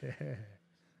time.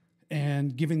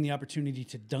 And given the opportunity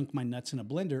to dunk my nuts in a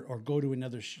blender or go to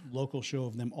another local show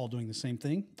of them all doing the same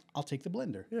thing, I'll take the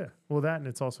blender. Yeah. Well, that and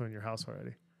it's also in your house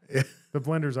already. Yeah. The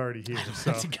blender's already here,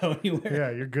 so To go anywhere. yeah,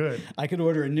 you're good. I could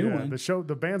order a new Yeah, one.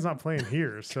 the band's not playing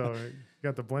here, so you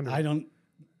got the blender. I don't.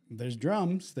 There's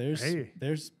drums. There's Hey.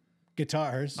 there's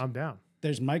guitars. I'm down.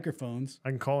 There's microphones. I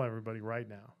can call everybody right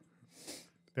now.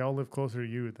 They all live closer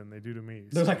to you than they do to me.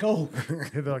 They're like, oh,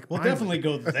 they're like, we'll "Finally." definitely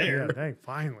go Yeah, there. dang,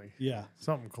 finally. Yeah.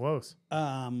 Something close.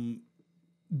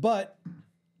 But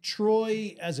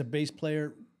Troy, as a bass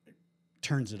player,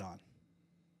 turns it on.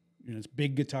 You know, it's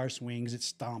big guitar swings. It's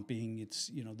stomping. It's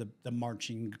the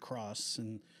marching across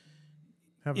and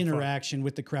Having fun. interaction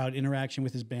with the crowd, interaction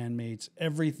with his bandmates,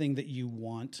 everything that you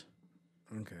want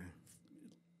Okay.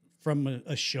 from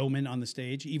a showman on the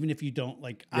stage. Even if you don't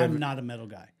like, I'm not a metal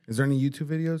guy. Is there any YouTube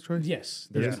videos, Troy? Yes,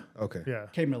 There there's is? Okay. Yeah.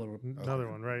 Kay Miller.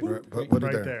 Another one, right? Right, put it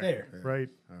right there. there. There. Right.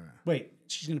 Wait,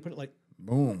 she's gonna put it like.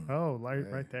 Boom. Oh,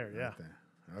 right there. Yeah. Right there.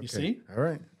 Okay. You see? All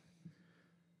right.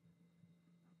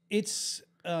 it's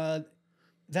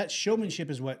that showmanship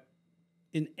is what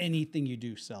in anything you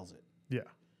do sells it. Yeah.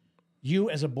 You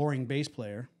as a boring bass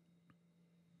player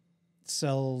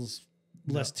sells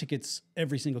less tickets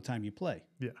every single time you play.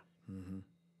 Yeah.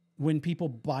 When people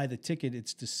buy the ticket,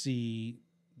 it's to see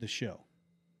the show.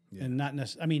 And not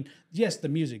necessarily, I mean, yes, the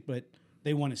music, but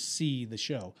they want to see the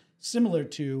show. Similar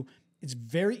to, it's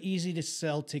very easy to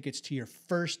sell tickets to your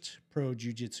first pro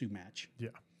jiu-jitsu match. Yeah.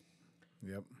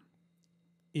 Yep.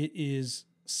 It is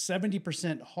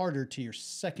 70% harder to your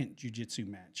second jiu-jitsu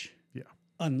match. Yeah.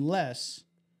 Unless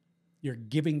you're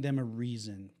giving them a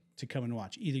reason to come and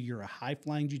watch. Either you're a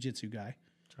high-flying jiu-jitsu guy,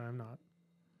 Which I'm not.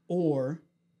 or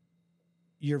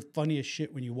you're funny as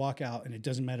shit when you walk out and it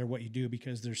doesn't matter what you do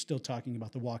because they're still talking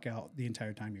about the walkout the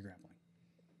entire time you're grappling.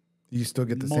 You still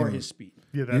get the More same. his speed.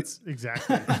 Yeah, that's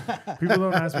exactly. People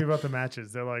don't ask me about the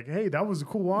matches. They're like, "Hey, that was a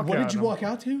cool walkout." What did you And I'm- walk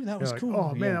out to? That was Like, cool.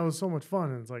 oh man, Yeah. that was so much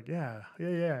fun. And it's like, yeah,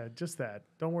 just that.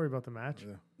 Don't worry about the match.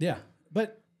 Yeah.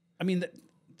 But I mean,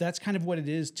 that's kind of what it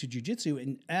is to jiu-jitsu.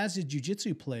 And as a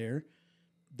jiu-jitsu player,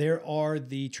 there are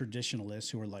the traditionalists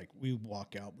who are like, we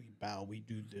walk out, we bow, we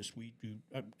do this, we do,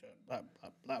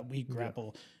 we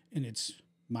grapple, and it's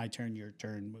my turn, your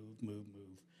turn, move.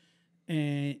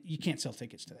 And you can't sell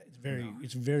tickets to that.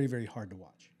 It's very, very hard to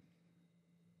watch.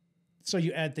 So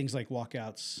you add things like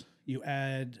walkouts, you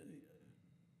add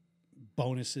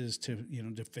bonuses to,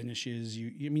 to finishes.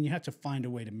 You have to find a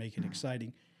way to make it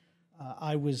exciting.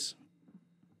 I was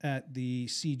at the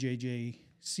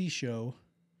CJJC show.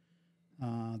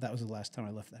 That was the last time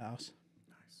I left the house.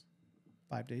 Nice.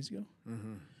 5 days ago.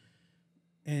 Mm-hmm.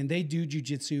 And they do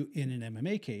jiu-jitsu in an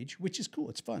MMA cage, which is cool.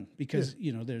 It's fun because,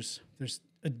 there's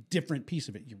a different piece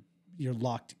of it. You're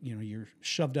locked, you're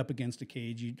shoved up against a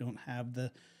cage. You don't have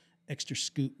the extra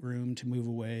scoot room to move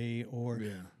away, or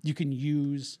you can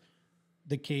use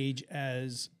the cage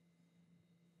as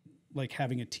like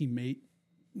having a teammate.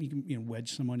 You can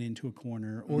wedge someone into a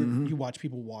corner, or you watch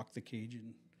people walk the cage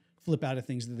and flip out of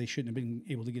things that they shouldn't have been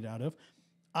able to get out of.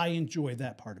 I enjoy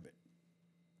that part of it.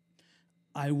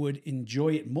 I would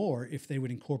enjoy it more if they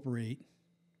would incorporate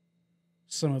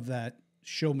some of that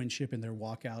showmanship in their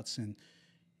walkouts. And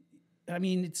I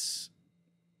mean,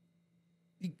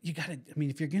 you gotta,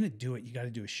 if you're going to do it, you got to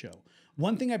do a show.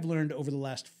 One thing I've learned over the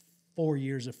last 4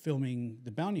 years of filming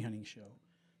the bounty hunting show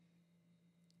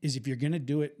is if you're going to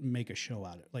do it, make a show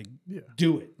out of it. Like,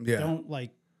 do it. Yeah.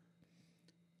 Don't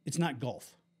it's not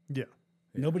golf. Yeah.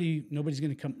 Nobody's going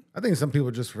to come. I think some people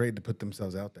are just afraid to put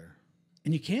themselves out there.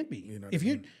 And you can't be. You know what if I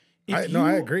you, mean? if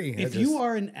I you, agree. If you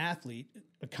are an athlete,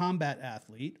 a combat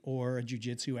athlete, or a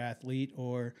jiu-jitsu athlete,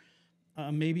 or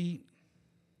maybe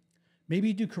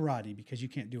you do karate because you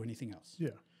can't do anything else.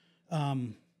 Yeah.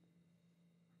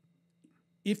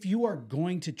 If you are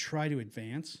going to try to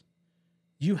advance,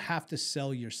 you have to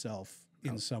sell yourself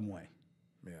in some way.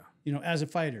 Yeah. As a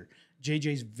fighter,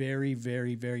 JJ's very,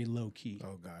 very, very low key.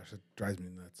 Oh gosh, it drives me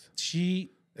nuts.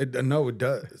 It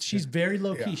does. She's very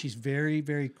low key. Yeah. She's very,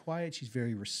 very quiet. She's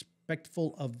very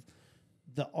respectful of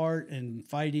the art and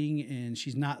fighting, and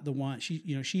she's not the one.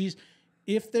 She's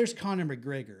if there's Conor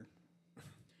McGregor,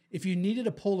 if you needed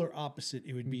a polar opposite,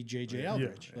 it would be JJ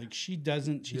Eldridge. Like she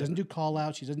doesn't do call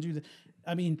out. She doesn't do the.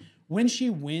 I mean, when she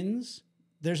wins,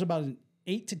 there's about an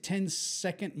 8 to 10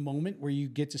 second moment where you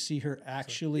get to see her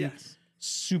actually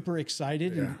super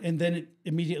excited, and then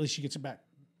immediately she gets it back,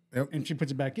 and she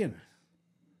puts it back in.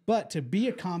 But to be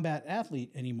a combat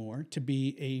athlete anymore, to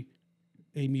be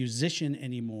a musician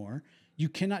anymore, you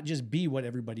cannot just be what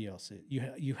everybody else is.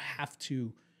 You have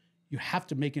to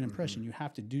make an impression. You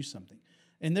have to do something.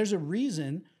 And there's a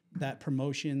reason that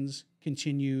promotions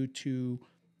continue to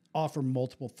offer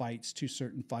multiple fights to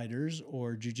certain fighters,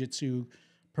 or jiu-jitsu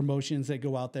promotions that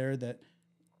go out there that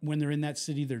when they're in that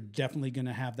city, they're definitely going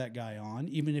to have that guy on,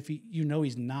 even if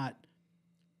he's not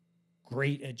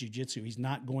great at jiu-jitsu. He's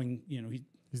not going,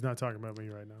 He's not talking about me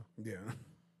right now. Yeah.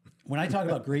 When I talk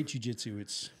about great jiu-jitsu,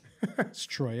 it's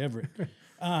Troy Everett.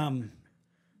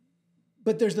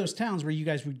 But there's those towns where you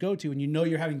guys would go to, and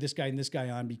you're having this guy and this guy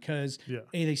on because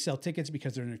A, they sell tickets,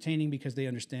 because they're entertaining, because they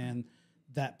understand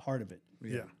that part of it.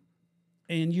 Yeah.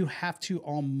 And you have to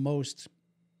almost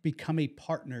become a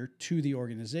partner to the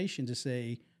organization to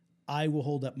say, I will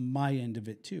hold up my end of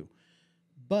it too.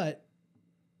 But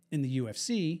in the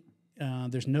UFC,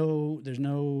 there's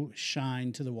no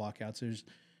shine to the walkouts.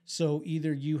 So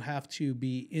either you have to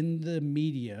be in the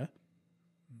media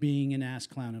being an ass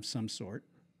clown of some sort.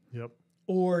 Yep.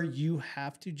 Or you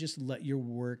have to just let your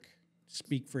work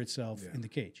speak for itself in the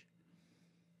cage.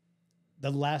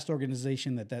 The last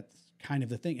organization that's kind of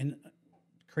the thing. And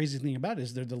crazy thing about it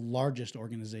is they're the largest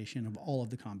organization of all of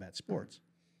the combat sports.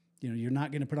 You know, you're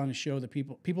not going to put on a show that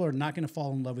people are not going to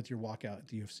fall in love with your walkout at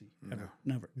the UFC. Ever.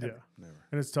 Never. Yeah. Ever. Never.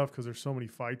 And it's tough because there's so many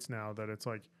fights now that it's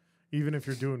like, even if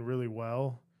you're doing really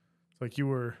well, it's like you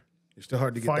were You're still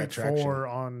hard to get that fight traction. four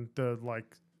on the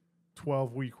like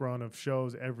 12-week run of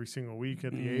shows every single week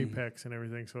at the Apex and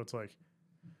everything. So it's like,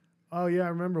 oh yeah, I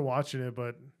remember watching it,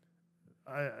 but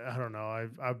I don't know.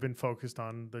 I've been focused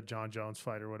on the John Jones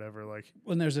fight or whatever. Like,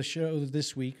 When there's a show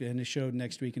this week and a show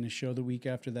next week and a show the week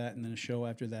after that and then a show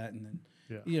after that and then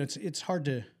you know it's hard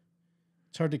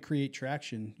to create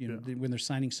traction. You know when they're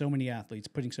signing so many athletes,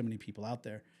 putting so many people out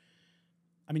there.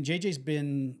 I mean, JJ's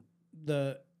been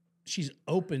she's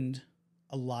opened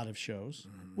a lot of shows,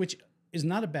 which is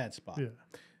not a bad spot. yeah,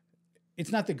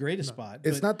 It's not the greatest spot.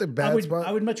 It's but not the bad spot.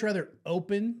 I would much rather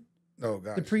open Oh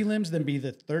gosh. the prelims than be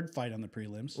the third fight on the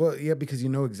prelims. Well, yeah, because you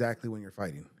know exactly when you're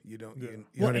fighting. You don't. You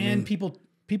know what I mean?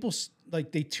 People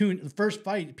like they tune the first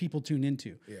fight. People tune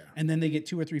into, and then they get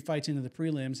 2 or 3 fights into the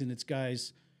prelims, and it's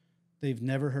guys they've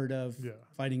never heard of,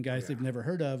 fighting guys they've never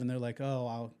heard of, and they're like, oh,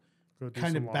 I'll Go do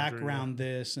kind some of laundry, background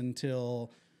this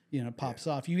until it pops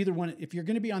off. You either want if you're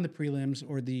going to be on the prelims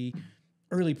or the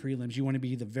early prelims, you want to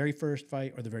be the very first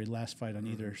fight or the very last fight on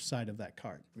either side of that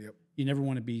card. Yep. You never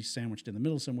want to be sandwiched in the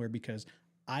middle somewhere because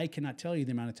I cannot tell you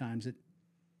the amount of times that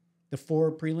the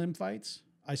 4 prelim fights,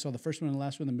 I saw the first one and the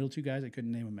last one, the middle 2 guys, I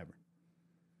couldn't name them ever.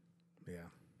 Yeah.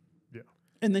 yeah,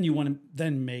 And then you want to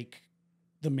then make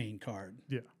the main card.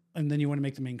 yeah. And then you want to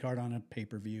make the main card on a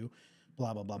pay-per-view,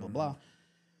 blah, blah, blah, blah, blah.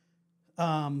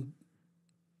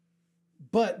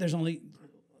 But there's only,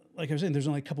 like I was saying, there's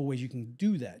only a couple ways you can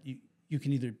do that. You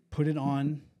can either put it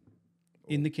on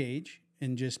in the cage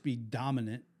and just be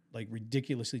dominant, like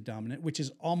ridiculously dominant, which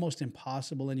is almost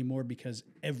impossible anymore because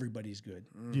everybody's good.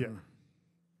 Yeah.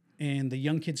 And the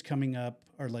young kids coming up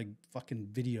are like fucking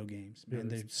video games, man.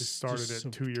 They started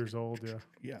at 2 years old. Yeah.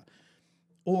 Yeah.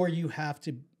 Or you have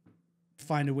to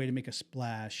find a way to make a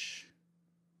splash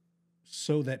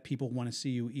so that people want to see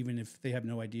you, even if they have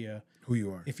no idea Who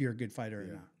you are. if you're a good fighter or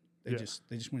not. They just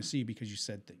want to see you because you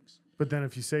said things. But then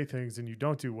if you say things and you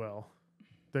don't do well,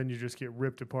 then you just get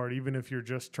ripped apart. Even if you're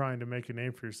just trying to make a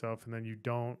name for yourself and then you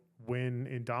don't win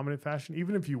in dominant fashion,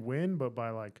 even if you win, but by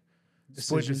like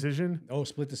split decision,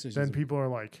 split decisions. then people are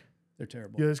like, they're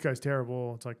terrible. yeah, this guy's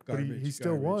terrible. It's like, but Garbage, he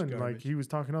still won. Like garbage. he was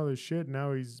talking all this shit. And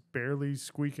now he's barely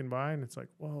squeaking by. And it's like,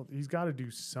 well, he's got to do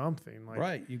something. Like,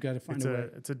 Right. You got to find it's a way.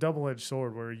 it's a double-edged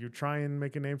sword where you try and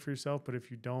make a name for yourself, but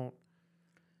if you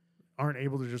aren't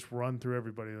able to just run through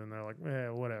everybody, then they're like,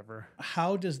 whatever.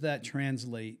 How does that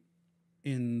translate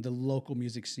in the local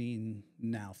music scene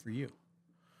now for you?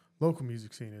 Local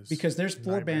music scene is Because there's 4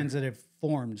 nightmare. bands that have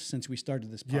formed since we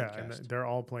started this Yeah, and podcast. they're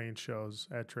all playing shows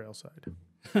at Trailside.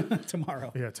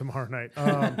 Tomorrow. Yeah, tomorrow night.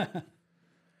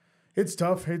 It's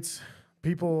tough. It's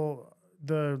people.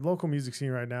 The local music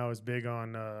scene right now is big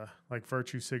on like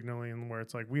virtue signaling, where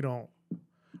it's like we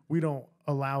don't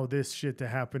allow this shit to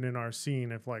happen in our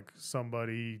scene if like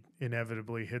somebody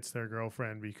inevitably hits their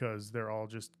girlfriend because they're all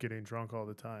just getting drunk all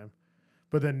the time.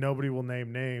 But then nobody will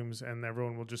name names and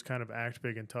everyone will just kind of act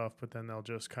big and tough, but then they'll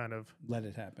just kind of Let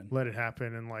it happen.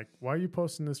 and like, why are you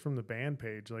posting this from the band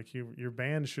page? Like your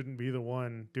band shouldn't be the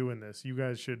one doing this. You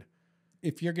guys should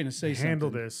If you're going to say handle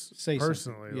something, this say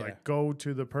personally. something. Yeah. Like go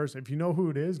to the person. If you know who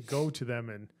it is, go to them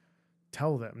and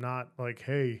tell them, not like,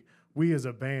 hey, we as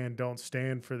a band don't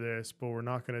stand for this, but we're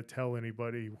not going to tell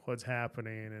anybody what's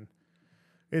happening. And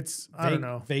it's, I don't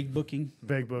know. Vague booking.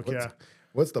 Vague book. Yeah.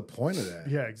 What's the point of that?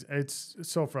 Yeah. It's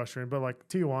so frustrating, but like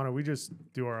Tijuana, we just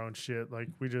do our own shit. Like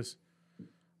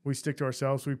we stick to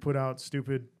ourselves. We put out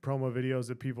stupid promo videos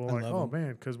that people are like, oh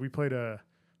man, because we played a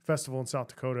festival in South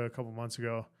Dakota a couple months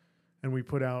ago, and we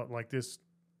put out like this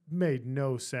made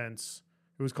no sense.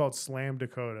 It was called Slam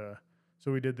Dakota.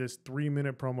 So we did this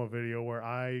 3-minute promo video where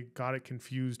I got it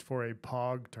confused for a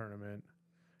POG tournament,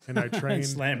 and I trained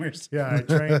Slammers. Yeah, I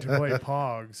trained to play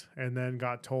POGs, and then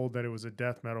got told that it was a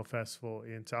death metal festival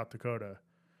in South Dakota,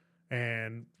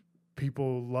 and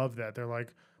people love that. They're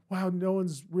like, wow, no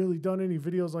one's really done any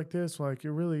videos like this. Like,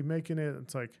 you're really making it.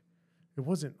 It's like, it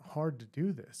wasn't hard to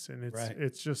do this. And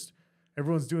it's just,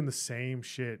 everyone's doing the same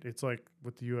shit. It's like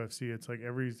with the UFC, it's like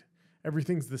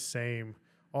everything's the same.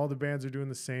 All the bands are doing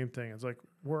the same thing. It's like,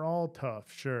 we're all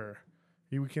tough. Sure.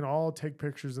 We can all take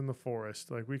pictures in the forest.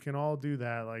 Like, we can all do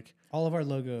that. Like, All of our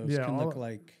logos can look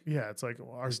like yeah, it's like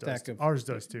ours stack does. of- Ours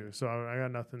does too. So I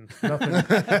got nothing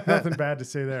nothing bad to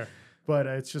say there. But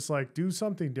it's just like, do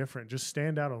something different. Just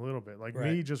stand out a little bit. Like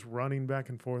me just running back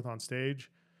and forth on stage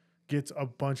gets a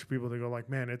bunch of people to go like,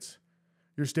 man,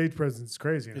 your stage presence is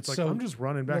crazy. And it's like, so- I'm just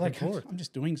running back you're and like, forth. I'm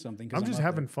just doing something. I'm just up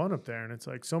having fun up there. And it's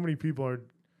like, so many people are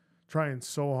trying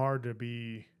so hard to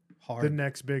be hard. the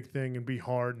next big thing and be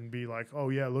hard and be like, oh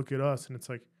yeah, look at us. And it's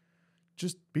like,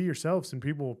 just be yourselves and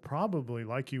people will probably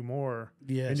like you more.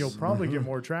 Yes. And you'll probably get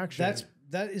more traction.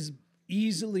 That is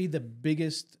easily the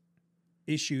biggest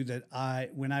issue that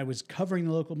when I was covering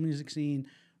the local music scene,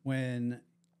 when,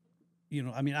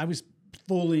 I was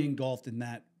fully engulfed in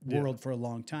that world for a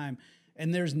long time.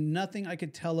 And there's nothing I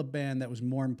could tell a band that was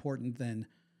more important than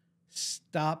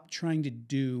stop trying to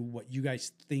do what you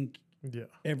guys think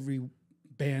every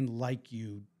band like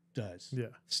you does. Yeah.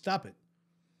 Stop it.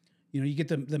 You get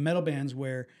the metal bands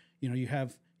where, you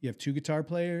have 2 guitar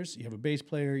players, you have a bass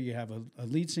player, you have a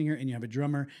lead singer, and you have a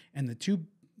drummer. And the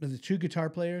two guitar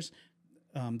players,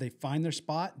 they find their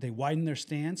spot, they widen their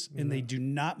stance, and they do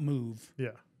not move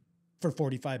for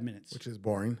 45 minutes. Which is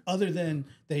boring. Other than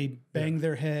they bang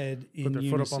their head in Put their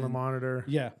unison. foot up on the monitor.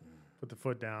 Yeah. Put the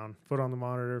foot down. Foot on the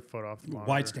monitor. Foot off the monitor.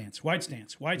 Wide stance.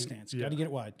 Got to get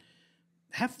it wide.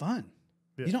 Have fun.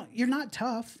 Yeah. You're not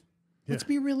tough. Let's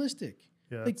be realistic.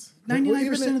 Yeah, like that's-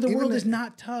 99% of the even world if- is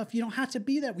not tough. You don't have to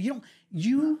be that way.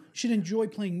 You should enjoy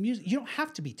playing music. You don't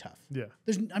have to be tough. Yeah.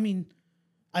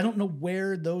 I don't know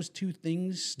where those two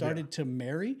things started to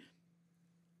marry.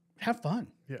 Have fun.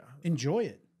 Yeah. Enjoy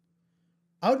it.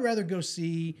 I would rather go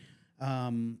see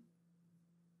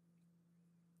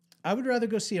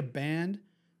a band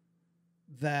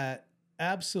that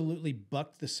absolutely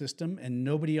bucked the system and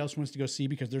nobody else wants to go see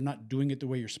because they're not doing it the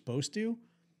way you're supposed to,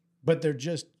 but they're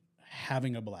just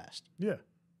having a blast. Yeah.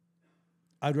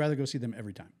 I'd rather go see them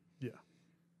every time Yeah.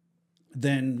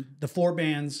 than the 4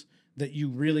 bands that you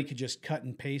really could just cut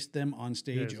and paste them on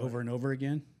stage it's over and over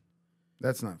again.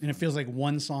 That's not. And it feels like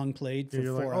one song played for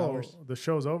You're 4 like, hours. oh, the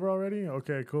show's over already?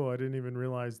 Okay, cool. I didn't even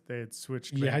realize they had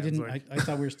switched. Yeah, I bands. didn't. Like, I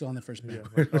thought we were still on the first band.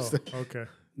 yeah, like, oh, okay.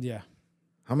 Yeah.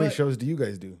 How many but- shows do you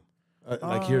guys do?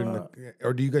 Like here in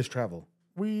or do you guys travel?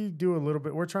 We do a little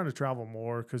bit. We're trying to travel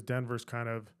more because Denver's kind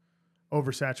of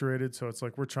oversaturated. So it's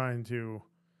like we're trying to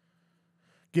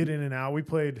get in and out. We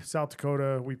played South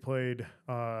Dakota. We played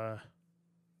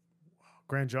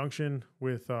Grand Junction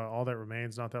with All That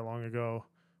Remains not that long ago,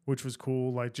 which was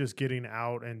cool. Like just getting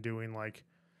out and doing like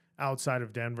outside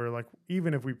of Denver. Like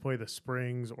even if we play the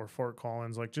Springs or Fort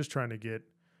Collins, like just trying to get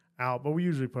out. But we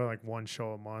usually play like one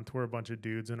show a month. We're a bunch of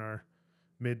dudes in our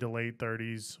mid to late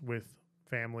 30s with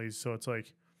families. So it's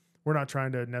like we're not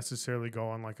trying to necessarily go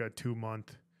on like a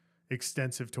 2-month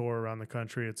extensive tour around the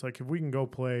country. It's like if we can go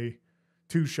play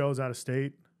 2 shows out of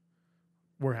state,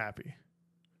 we're happy.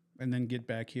 And then get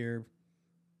back here,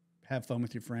 have fun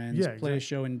with your friends, Yeah, play exactly. a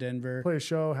show in Denver, Play a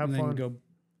show, have and fun. then go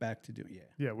back to do it.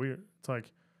 Yeah. Yeah, it's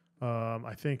like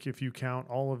I think if you count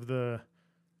all of the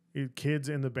kids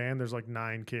in the band, there's like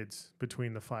 9 kids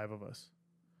between the 5 of us,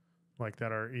 like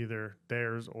that are either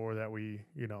theirs or that we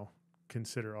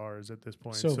consider ours at this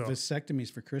point. So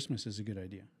vasectomies for Christmas is a good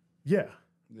idea. yeah,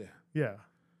 Yeah.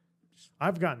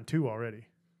 I've gotten 2 already.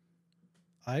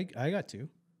 I got 2.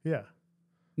 Yeah,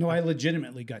 No, I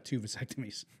legitimately got 2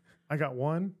 vasectomies. I got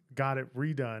 1, got it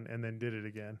redone, and then did it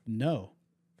again. No,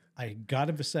 I got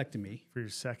a vasectomy. For your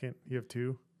second, you have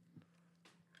 2.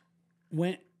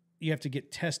 When you have to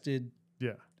get tested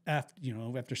Yeah,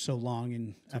 after so long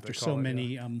and what after they so call it, many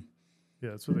yeah,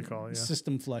 that's what they call it. Yeah,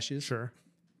 system flushes, sure.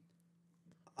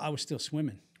 I was still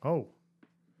swimming. Oh,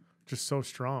 just so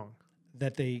strong.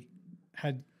 That they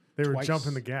had They were twice.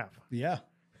 jumping the gap. Yeah.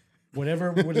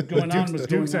 Whatever was going on was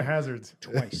going Dukes of on Hazards.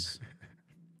 twice.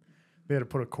 They had to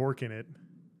put a cork in it.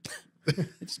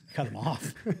 Just cut them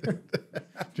off.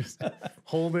 Just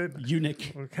hold it.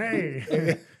 Eunuch.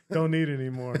 Okay, don't need it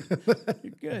anymore.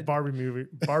 You're good. Barbie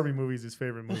movie's his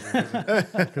favorite movie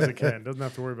because it can. Doesn't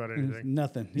have to worry about anything.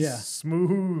 Nothing. Yeah.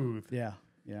 Smooth. Yeah.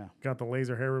 Yeah. Got the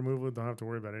laser hair removal. Don't have to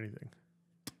worry about anything.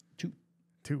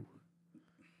 2.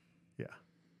 Yeah,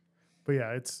 but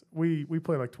yeah, we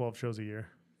play like 12 shows a year,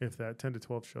 if that, 10 to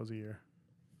 12 shows a year.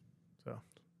 So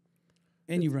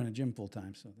And you run a gym full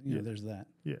time, so there's that.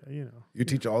 yeah, You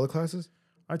teach all the classes?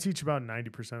 I teach about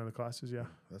 90% of the classes. Yeah,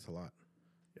 That's a lot.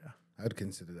 Yeah. I'd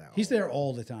consider that. He's all. there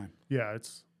all the time. yeah.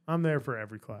 I'm there for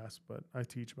every class, but I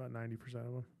teach about 90%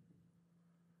 of them.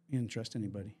 You didn't trust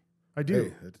anybody. I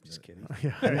do. Hey, Just kidding.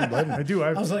 Yeah, I do.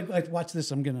 I was like, watch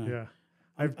this. I'm gonna. yeah.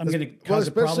 I'm gonna well, cause a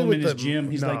especially problem with in his the-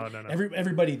 gym. He's No, like, no, no.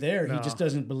 everybody there. He No. just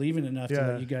doesn't believe in enough to Yeah.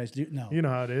 let you guys do. No, You know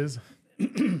how it is.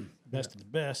 best of the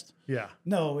best. Yeah,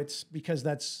 No, it's because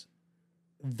that's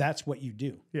what you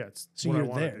do. yeah. It's So what I you're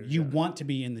wanna there. do, You yeah. want to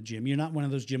be in the gym. You're not one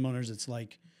of those gym owners that's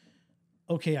like,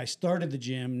 okay, I started the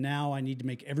gym. Now I need to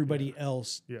make everybody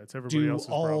else Yeah, it's everybody do else's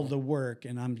all problem. the work,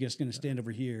 and I'm just going to stand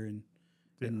over here and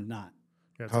not.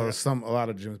 Yeah, it's How like, a lot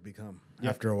of gyms become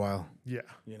after a while. yeah.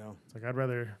 You know. It's like I'd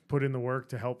rather put in the work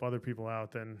to help other people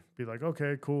out than be like,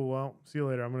 okay, cool. Well, see you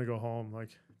later. I'm gonna go home. Like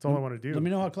that's all I want to do. Let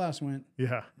me know how class went.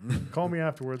 Yeah. Call me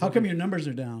afterwards. How come your numbers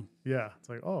are down? Yeah. It's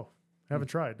like, oh, haven't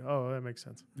tried. Oh, that makes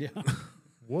sense. Yeah.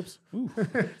 Whoops. Ooh.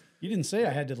 You didn't say I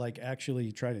had to like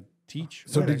actually try to teach.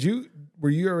 So Right. were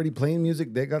you already playing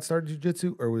music that got started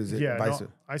jiu-jitsu, or was it Yeah. vice? No,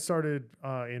 I started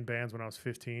in bands when I was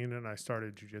 15, and I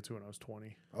started jiu-jitsu when I was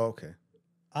 20. Oh, okay.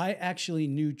 I actually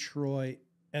knew Troy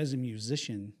as a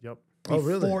musician Yep. Oh,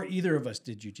 really? before either of us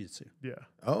did jujitsu. Yeah.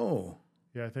 Oh.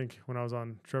 Yeah. I think when I was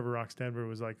on Trevor Rocks Denver, it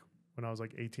was like when I was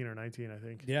like 18 or 19, I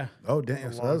think. Yeah. Oh,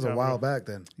 damn. So that was a long while time back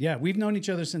then. Yeah. We've known each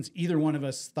other since either one of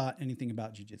us thought anything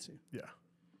about jujitsu. Yeah.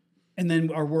 And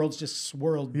then our worlds just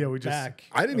swirled Yeah, we just- back.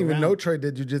 I didn't even around. know Troy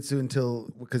did jiu-jitsu until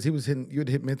because you would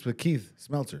hit mitts with Keith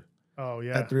Smeltzer Oh,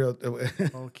 yeah. at 30.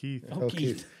 Oh, Keith. Oh,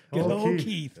 Keith. Oh, Good old Keith.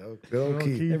 Keith. Good old Oh,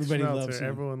 Keith. Everybody Schmelzer. loves him.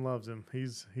 Everyone loves him.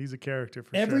 He's a character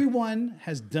for sure. Everyone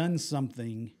has done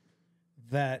something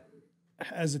that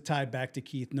has a tie back to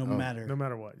Keith, no matter No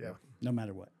matter what. Yeah. no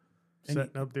matter what. And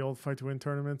Setting up the old Fight to Win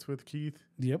tournaments with Keith.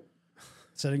 Yep.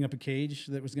 Setting up a cage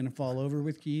that was going to fall over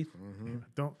with Keith.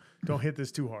 Don't hit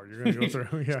this too hard. You're gonna go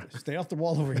through. Yeah. Stay off the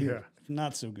wall over here.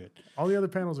 Not so good. All the other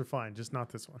panels are fine, just not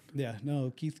this one. Yeah,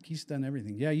 no, Keith's done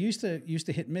everything. Yeah, you used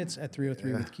to hit mitts at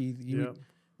 303 with Keith. You Yeah. would,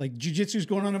 like jiu-jitsu's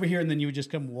going on over here, and then you would just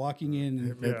come walking in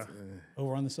and Yeah.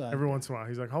 over on the side. Every once in a while,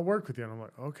 he's like, "I'll work with you," and I'm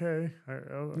like, "Okay,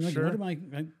 You're like, sure." what am I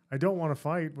I don't want to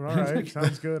fight, but all right,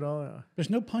 sounds good. there's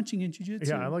no punching in jiu-jitsu.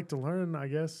 Yeah, I like to learn, I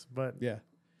guess, but Yeah.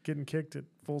 getting kicked at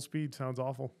full speed sounds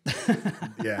awful.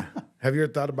 Yeah. Have you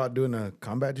ever thought about doing a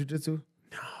combat jiu-jitsu?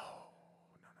 No.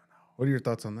 What are your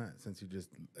thoughts on that? Since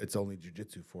it's only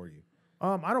jiu-jitsu for you.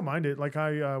 I don't mind it. Like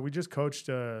we just coached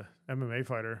a MMA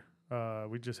fighter.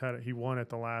 We just had it. He won at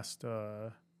the last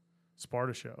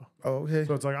Sparta show. Oh, okay.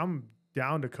 So it's like I'm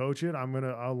down to coach it.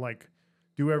 I'll like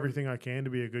do everything I can to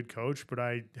be a good coach, but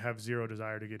I have zero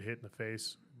desire to get hit in the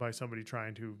face by somebody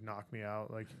trying to knock me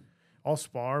out. Like I'll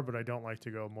spar, but I don't like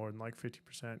to go more than like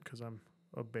 50% because I'm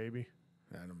a baby.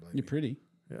 I don't blame You're pretty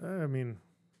Yeah, I mean,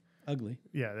 ugly.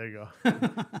 yeah, there you go.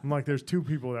 I'm like, there's two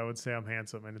people that would say I'm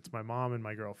handsome, and it's my mom and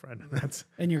my girlfriend. That's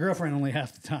And your girlfriend only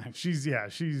half the time. she's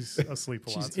asleep a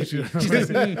lot. She's So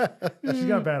iffy. she's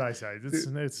got bad eyesight.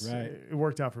 It's Right. It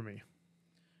worked out for me.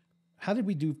 How did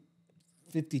we do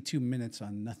 52 minutes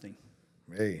on nothing?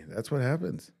 Hey, that's what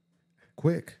happens.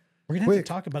 Quick. We're gonna have to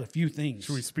talk about a few things.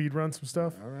 Should we speed run some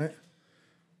stuff? All right.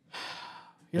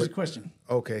 Here's a question.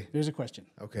 Okay. Here's a question.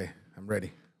 Okay. I'm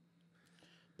ready.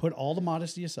 Put all the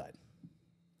modesty aside.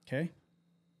 Okay?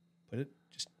 Put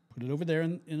it over there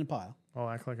in a pile. I'll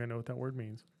act like I know what that word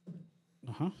means.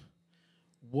 Uh-huh.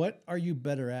 What are you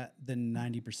better at than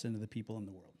 90% of the people in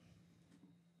the world?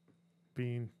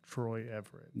 Being Troy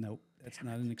Everett. Nope. That's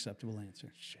not an acceptable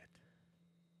answer. Shit.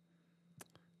 Do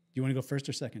you want to go first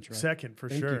or second, Troy? Second for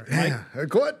Thank you. sure. Yeah.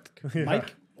 What?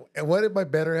 Mike, What am I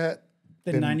better at?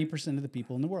 than 90% of the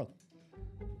people in the world.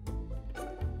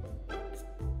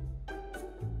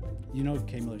 You know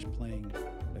K Miller's playing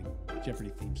like Jeopardy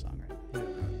theme song, right?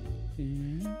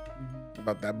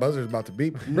 About that buzzer's about to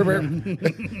beep.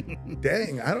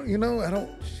 Dang, I don't.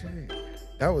 Shit.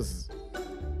 That was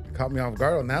caught me off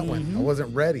guard on that one. I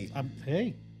wasn't ready.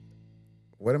 Hey,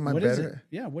 What am I what is better it? at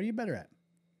Yeah, what are you better at?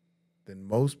 than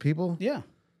most people? Yeah,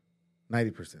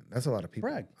 90%. That's a lot of people.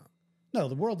 brag. No,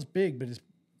 the world's big, but it's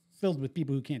filled with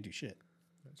people who can't do shit.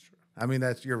 That's true. I mean,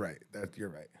 you're right. You're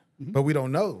right. But we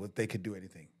don't know if they could do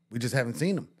anything. We just haven't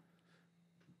seen them.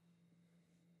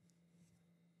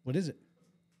 What is it?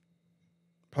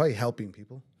 Probably helping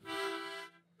people.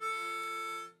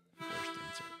 Worst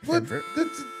answer. What?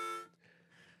 That's,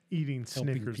 Eating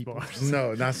Helping Snickers people. bars.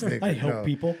 no, not Snickers. I help no.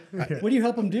 people. What do you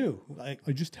help them do? I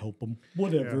just help them.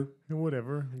 Whatever. Yeah,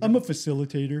 whatever. I'm a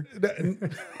facilitator.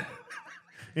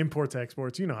 Imports,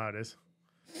 exports. You know how it is.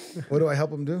 What do I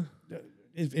help them do?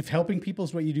 If helping people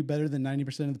is what you do better than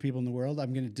 90% of the people in the world,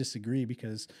 I'm going to disagree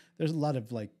because there's a lot of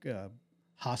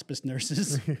hospice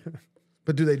nurses.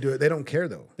 But do they do it? They don't care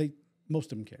though.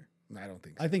 Most of them care. I don't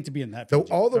think so. I think to be in that. So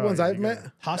field, all the Oh, ones yeah, I've you met,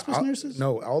 gotta- hospice nurses?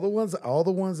 No, all the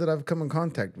ones that I've come in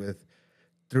contact with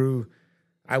through,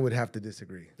 I would have to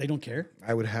disagree. They don't care.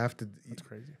 I would have to. That's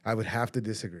crazy. I would have to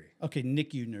disagree. Okay,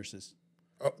 NICU nurses,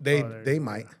 Oh, they there you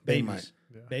might. go. They babies, might.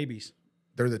 Yeah. babies.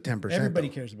 They're the 10%. Everybody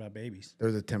though. cares about babies,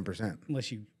 They're the 10%. unless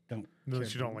you don't. Unless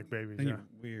care you don't about like babies. them. Then Yeah.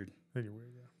 you're weird. Then you're weird.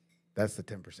 Yeah. That's the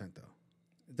 10% though.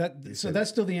 So said that's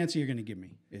still the answer you're going to give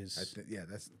me is Yeah,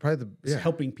 that's probably the It's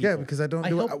helping Yeah, people. because I don't I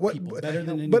do help what, people what- better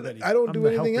than But anybody. I don't I'm do the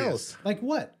anything healthiest. else. like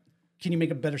what? Can you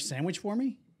make a better sandwich for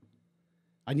me?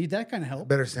 I need that kind of help.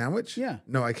 Better sandwich? Yeah.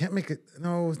 No, I can't make it.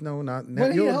 No, not.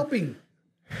 What are you helping?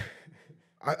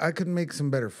 I could make some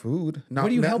better food. Not,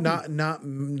 What are you helping?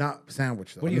 Not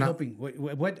sandwich though. What are you helping?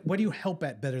 What do you help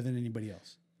at better than anybody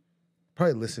else?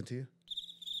 Probably listen to you.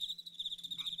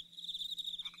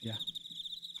 Yeah.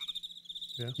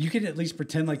 Yeah. You can at least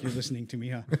pretend like you're listening to me,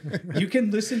 huh? You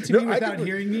can listen to me without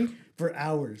hearing me for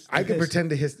hours. I can pretend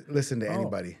to listen to Oh,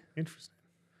 anybody. interesting.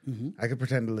 I can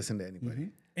pretend to listen to anybody.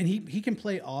 And he can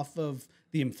play off of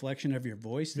the inflection of your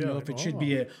voice to Yeah, know like, if it should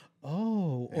be a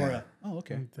or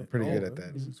okay. I'm pretty good at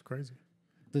that. This is crazy.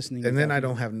 Listening. And then without I me.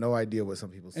 don't have no idea what some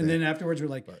people say. And then afterwards we're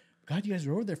like, God, you guys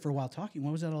were over there for a while talking.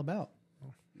 What was that all about?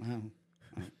 Wow.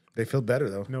 They feel better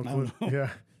though. No clue. Yeah.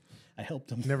 I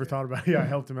helped him. Never thought about it. Yeah, I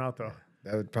helped him out though.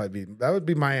 That would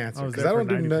be my answer was because there I for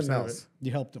don't do 90% nothing of it. else.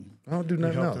 You helped him. I don't do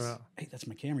nothing helped him else. out. Hey, that's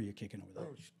my camera you're kicking over there.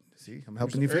 See, I'm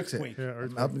helping you fix it. Earthquake. Yeah, I'm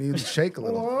earthquake. helping you shake a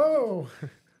little. Whoa.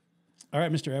 All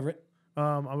right, Mr. Everett.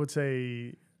 I would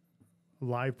say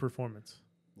live performance.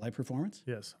 Live performance?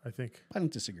 Yes, I think I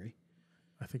don't disagree.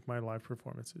 my live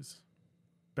performance is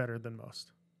better than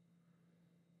most.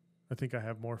 I think I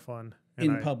have more fun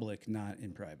In public, not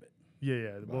in private. Yeah,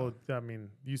 yeah. Well, I mean,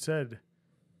 I said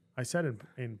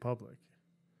in public.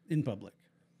 In public.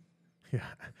 Yeah,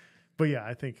 but yeah,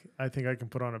 I think I can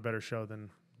put on a better show than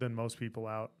most people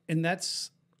out. And that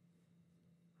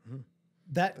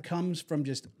comes from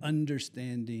just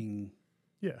understanding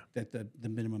Yeah, that the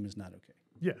minimum is not okay.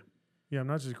 yeah, yeah. I'm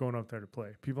not just going up there to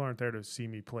play. People aren't there to see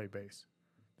me play bass.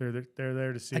 They're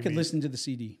there to see. I could me. listen to the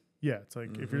CD. Yeah, it's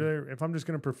like if you're there, if I'm just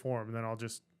gonna perform, then I'll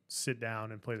just sit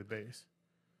down and play the bass.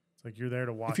 It's like you're there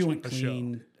to watch If you want a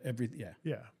clean, show. yeah.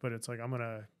 Yeah, but it's like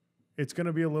it's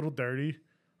gonna be a little dirty.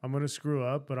 I'm gonna screw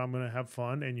up, but I'm gonna have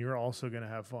fun, and you're also gonna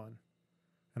have fun.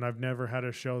 And I've never had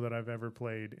a show that I've ever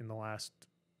played in the last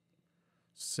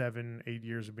 7-8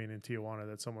 years of being in Tijuana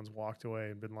that someone's walked away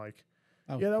and been like,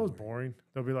 "Yeah, that was boring."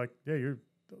 They'll be like, "Yeah,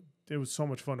 it was so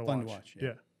much fun to watch."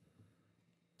 Yeah.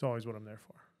 It's always what I'm there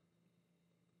for.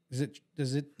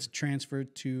 Does it transfer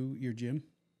to your gym?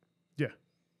 Yeah,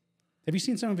 Have you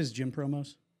seen some of his gym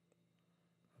promos?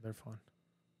 they're fun.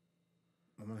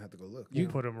 I'm gonna have to go look. You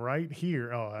put them right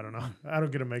here. Oh, I don't know. I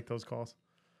don't get to make those calls.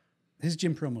 His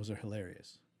gym promos are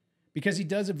hilarious because he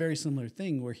does a very similar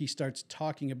thing where he starts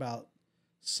talking about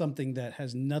something that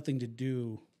has nothing to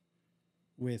do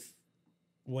with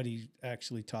what he's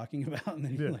actually talking about. And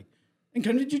then you're like, and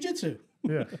come to jiu-jitsu.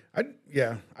 Yeah.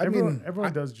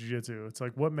 Everyone does jiu-jitsu. It's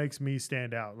like, what makes me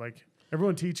stand out? Like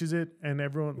everyone teaches it and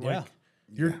everyone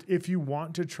if you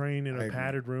want to train in a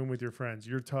padded room with your friends,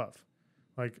 you're tough.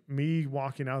 Like me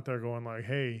walking out there going like,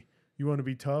 hey, you want to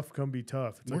be tough? Come be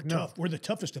tough. It's We're tough. We're the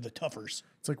toughest of the toughers.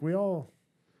 It's like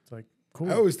it's like,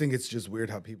 cool. I always think it's just weird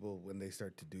how people, when they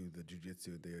start to do the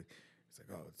jujitsu, it's like,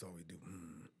 oh, it's all we do.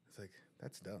 It's like,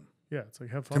 that's dumb. Yeah, it's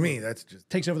like have fun. To me, that's just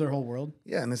Takes over their whole world.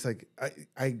 yeah, and it's like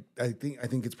I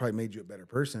think it's probably made you a better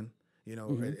person, you know,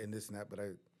 and this and that. But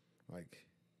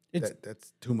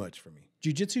that's too much for me.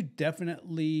 Jiu-jitsu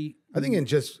definitely I think in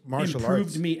just martial improved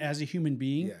arts, me as a human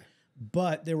being. Yeah.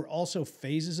 But there were also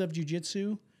phases of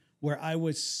jiu-jitsu where I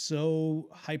was so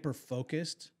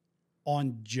hyper-focused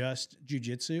on just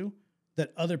jiu-jitsu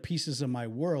that other pieces of my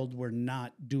world were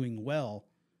not doing well.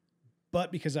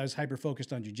 But because I was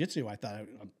hyper-focused on jiu-jitsu, I thought,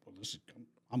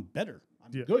 I'm better.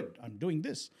 I'm good. I'm doing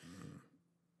this.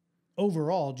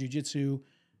 Overall, jiu-jitsu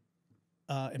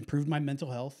improved my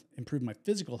mental health, improved my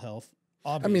physical health.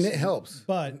 Obviously. I mean, it helps,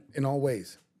 but in all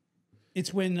ways.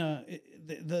 It's when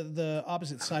the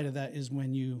opposite side of that is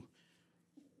when you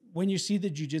see the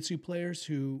jiu-jitsu players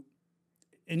who,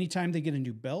 anytime they get a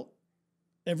new belt,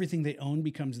 everything they own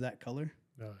becomes that color.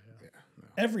 Oh, yeah.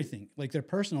 Everything, like their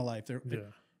personal life.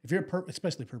 If you're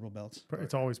especially purple belts.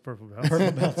 It's always purple belts.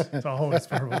 Purple belts. It's always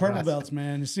Purple belts,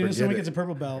 man. As soon as someone gets a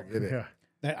purple belt, Forget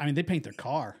it. they paint their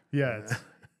car. Yeah, it's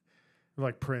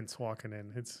like Prince walking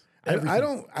in. It's I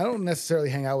don't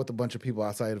necessarily hang out with a bunch of people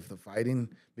outside of the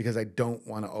fighting because I don't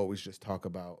want to always just talk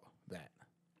about that.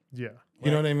 Yeah.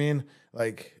 You know what I mean?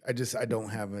 Like I don't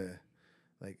have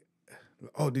like,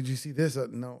 oh, did you see this?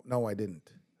 No, I didn't.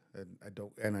 I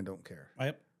don't care.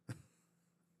 Yep.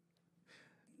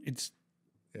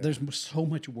 There's so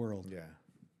much world. Yeah.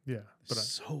 Yeah. But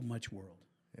so much world.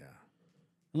 Yeah.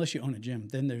 Unless you own a gym,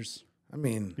 then there's I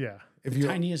mean, yeah. If the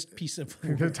tiniest piece of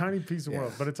the tiny piece of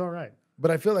world, but it's all right. But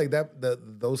I feel like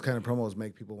those kind of promos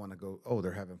make people want to go, oh,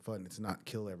 they're having fun. It's not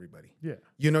kill everybody. Yeah.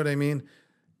 You know what I mean?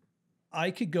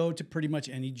 I could go to pretty much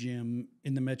any gym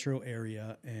in the metro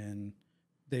area and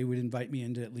they would invite me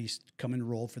in to at least come and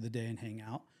roll for the day and hang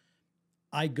out.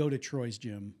 I go to Troy's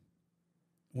gym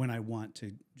when I want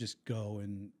to just go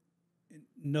and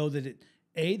know that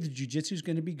A, the jiu-jitsu is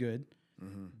going to be good.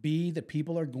 B, the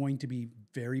people are going to be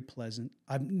very pleasant.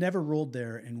 I've never rolled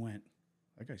there and went,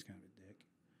 that guy's kind of a dick.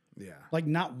 Yeah. Like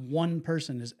not one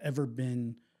person has ever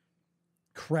been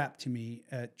crap to me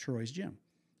at Troy's gym.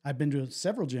 I've been to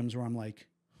several gyms where I'm like,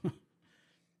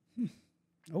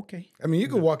 okay. I mean, you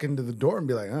could walk into the door and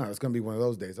be like, oh, it's going to be one of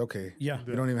those days. Okay. Yeah.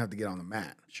 You don't even have to get on the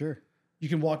mat. Sure. You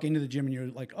can walk into the gym and you're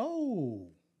like, oh,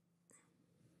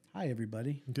 hi,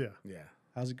 everybody. Yeah. Yeah.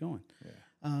 How's it going? Yeah.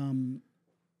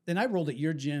 Then I rolled at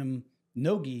your gym,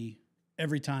 no-gi,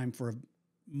 every time for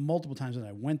multiple times that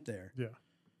I went there. Yeah.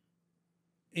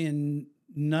 And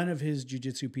none of his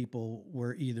jiu-jitsu people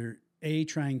were either A,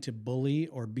 trying to bully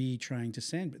or B, trying to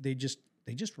sand. They just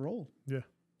roll. Yeah.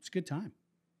 It's a good time.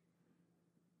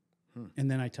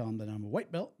 And then I tell them that I'm a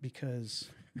white belt because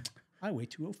I weigh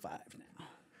 205 now.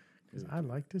 Because I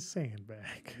like to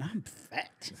sandbag. And I'm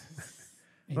fat.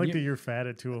 I like that you're fat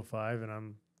at 205 and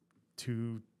I'm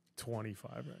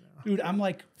 225 right now. Dude, I'm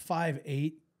like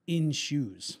 5'8" in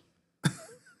shoes.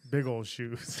 Big old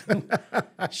shoes.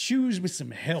 Shoes with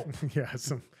some help. Yeah,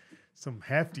 some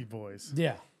hefty boys.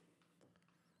 Yeah.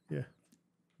 Yeah.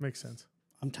 Makes sense.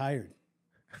 I'm tired.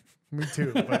 Me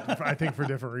too, but I think for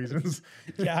different reasons.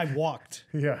 Yeah, I walked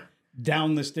Yeah.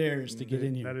 down the stairs to get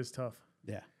in here. That is tough.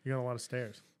 Yeah. You got a lot of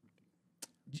stairs.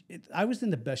 I was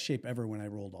in the best shape ever when I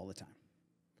rolled all the time.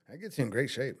 That gets you in great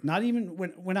shape. Not even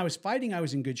when I was fighting, I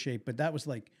was in good shape, but that was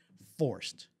like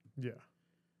forced. Yeah.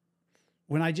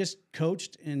 When I just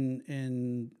coached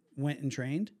and went and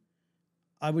trained,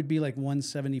 I would be like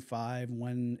 175,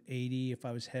 180 if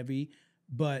I was heavy,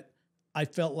 but I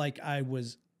felt like I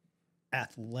was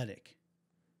athletic.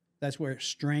 That's where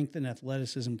strength and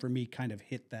athleticism for me kind of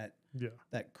hit that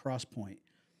cross point.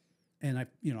 And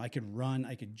I could run,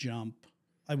 I could jump.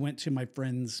 I went to my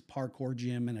friend's parkour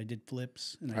gym and I did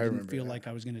flips and I didn't feel like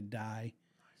I was going to die.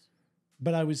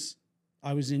 But I was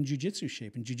in jiu-jitsu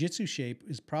shape, and jiu-jitsu shape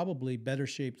is probably better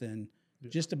shape than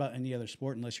just about any other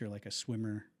sport unless you're like a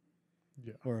swimmer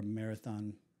or a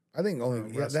marathon. I think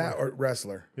only that or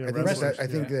wrestler. Yeah, I think wrestlers, I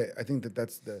think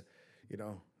that's the,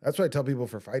 that's what I tell people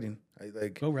for fighting.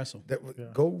 Go wrestle.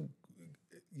 Go.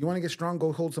 You want to get strong?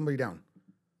 Go hold somebody down.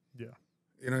 Yeah.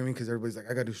 You know what I mean? Because everybody's like,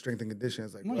 I got to do strength and conditioning.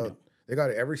 It's like, No, you well, don't. they got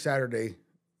it every Saturday.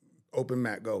 Open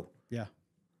mat, go. Yeah.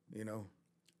 You know.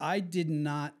 I did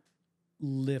not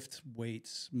lift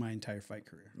weights my entire fight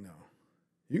career. No.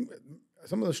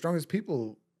 Some of the strongest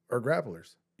people are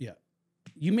grapplers. Yeah.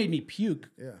 You made me puke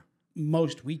Yeah.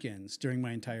 most weekends during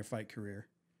my entire fight career.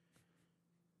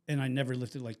 And I never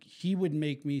lifted. Like, he would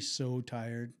make me so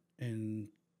tired and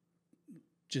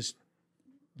just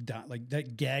die, like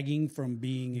that gagging from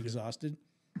being exhausted.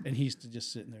 And he used to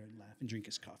just sit in there and laugh and drink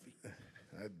his coffee.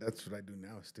 That's what I do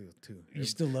now still too. You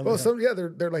still love well,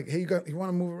 it? they're like, hey, you want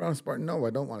to move around and spar? No, I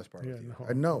don't want to spar with you. no.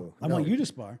 I know. I want you to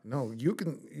spar. No, you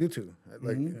two.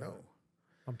 Like, no.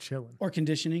 I'm chilling. Or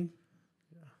conditioning.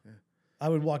 Yeah. I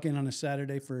would walk in on a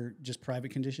Saturday for just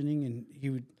private conditioning, and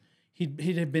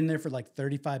he'd have been there for like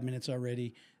 35 minutes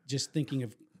already, just thinking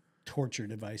of torture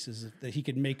devices that he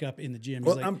could make up in the gym.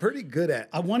 Well, He's like, I'm pretty good at.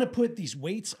 I want to put these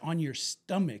weights on your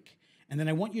stomach, and then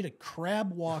I want you to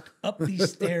crab walk up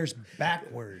these stairs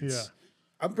backwards. Yeah.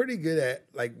 I'm pretty good at,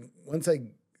 like, once I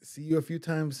see you a few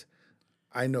times,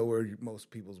 I know where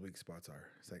most people's weak spots are.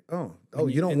 It's like,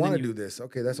 you don't want to do this.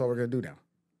 Okay, that's all we're gonna do now.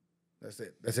 That's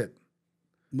it.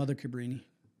 Mother Cabrini.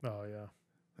 Oh, yeah.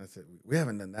 That's it. We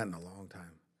haven't done that in a long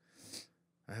time.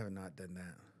 I have not done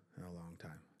that in a long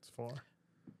time. It's far.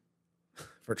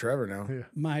 For Trevor now.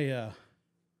 Yeah.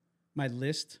 My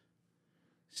list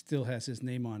still has his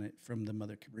name on it from the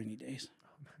Mother Cabrini days.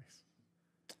 Oh, nice.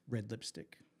 Red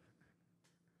lipstick.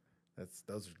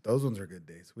 Those ones are good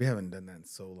days. We haven't done that in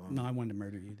so long. No, I wanted to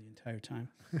murder you the entire time.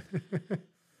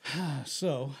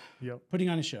 So, Yep. putting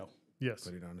on a show. Yes.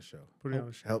 Put it on the show. Put it on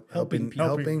the show. Helping,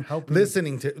 Helping.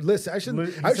 listening to listen. I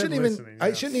shouldn't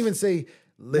even say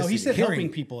listen. No, he said hearing. helping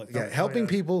people. Helping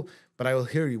people, but I will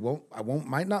hear you.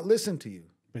 Might not listen to you,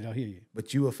 But I'll hear you.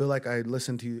 but you will feel like I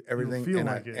listen to you everything, feel and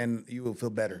like it. and you will feel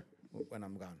better when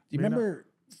I'm gone. Do you remember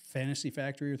Fantasy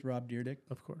Factory with Rob Dyrdek?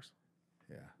 Of course.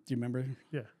 Yeah. Do you remember?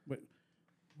 Yeah. What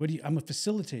do you? I'm a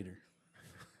facilitator.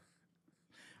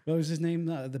 What was his name?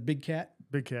 The big cat.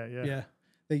 Big cat, yeah. Yeah.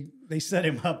 They set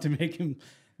him up to make him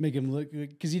look,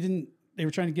 because he didn't. They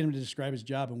were trying to get him to describe his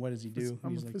job, and what does he do?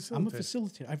 I'm He's a like, I'm a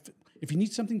facilitator. If you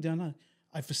need something done,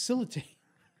 I facilitate.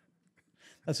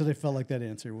 That's what I felt like that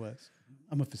answer was.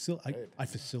 I'm a I facilitate.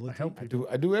 I help people.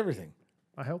 I do everything.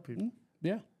 I help people.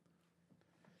 Yeah.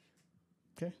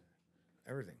 Okay.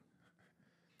 Everything.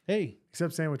 Hey,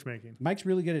 Except sandwich making. Mike's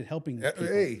really good at helping people.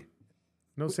 Hey,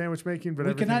 No sandwich making, but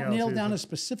we everything cannot else nail is down a- a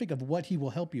specific of what he will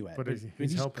help you at. But But he's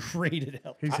he's helping. great at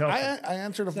helping. He's helping. I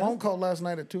answered a phone call last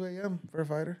night at 2 a.m. for a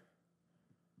fighter.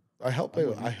 I help.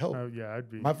 I help. Oh yeah, I'd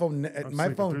be. My phone. I'm My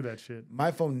sleeping phone. through that shit.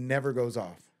 My phone never goes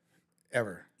off,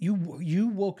 ever. You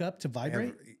woke up to vibrate?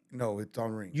 Ever. No, it's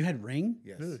on ring. You had ring?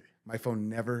 Yes. Really? My phone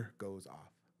never goes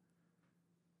off.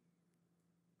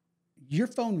 Your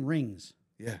phone rings.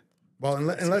 Yeah. Well,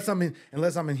 unless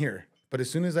I'm in here. But as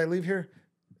soon as I leave here,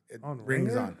 it On rings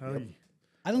ringer? on. Oh, Yep.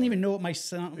 I don't even know what my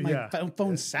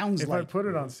phone sounds If like. I put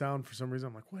it on sound for some reason,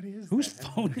 I'm like, what is Whose that?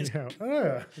 phone is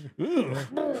Yeah.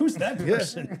 Who's that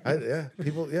person? Yeah.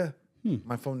 People. Yeah.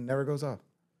 My phone never goes off.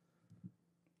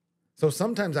 So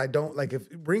sometimes I don't like if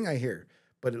ring I hear,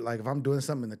 but like if I'm doing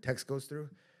something and the text goes through,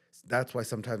 that's why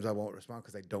sometimes I won't respond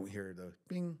because I don't hear the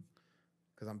bing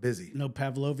because I'm busy. No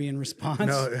Pavlovian response.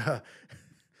 No. Yeah.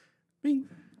 Bing.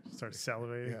 Start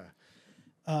salivating.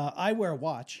 Yeah. I wear a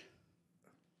watch,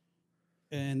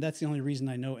 and that's the only reason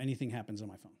I know anything happens on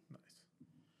my phone.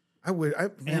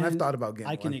 I've And thought about getting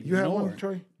I can one. You have one, ignore.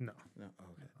 Troy? No, No.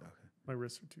 Okay. my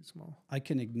wrists are too small. I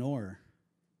can ignore.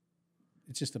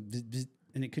 It's just a bzz, bzz,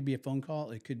 and it could be a phone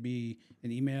call, it could be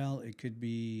an email, it could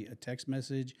be a text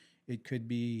message, it could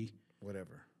be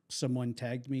Whatever. someone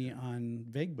tagged me on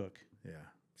Vaguebook. Yeah.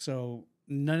 So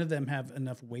none of them have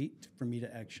enough weight for me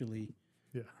to actually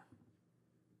Yeah.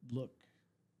 look.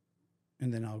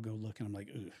 And then I'll go look and I'm like,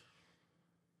 ugh,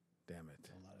 Damn it.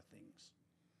 a lot of things.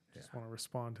 Just want to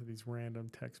respond to these random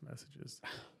text messages.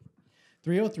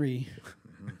 303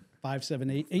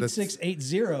 578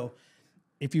 8680.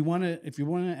 If you want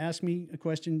to ask me a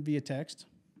question via text,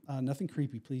 nothing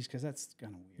creepy, please, because that's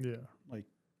kind of weird. Yeah. Like,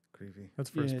 Creepy. That's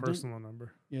for his Yeah, don't- personal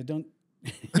number. yeah, don't,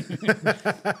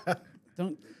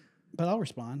 but I'll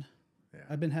respond. Yeah.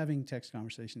 I've been having text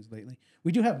conversations lately.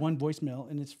 We do have one voicemail,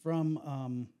 and it's from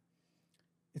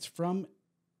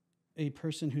a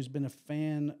person who's been a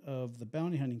fan of the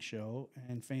bounty hunting show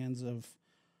and fans of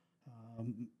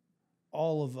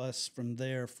all of us from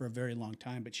there for a very long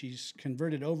time. But she's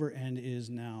converted over and is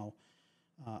now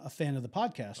a fan of the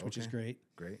podcast, which is Okay.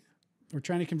 great. Great. We're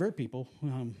trying to convert people.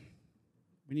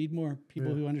 We need more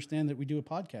people who understand that we do a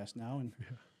podcast now, and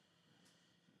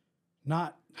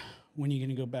not when you're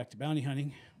going to go back to bounty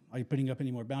hunting. Are you putting up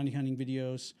any more bounty hunting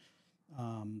videos?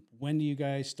 When do you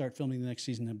guys start filming the next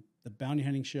season of the bounty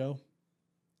hunting show?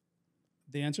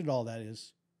 The answer to all that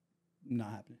is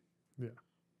not happening. Yeah.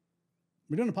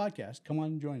 We're doing a podcast. Come on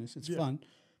and join us. It's Yeah. fun.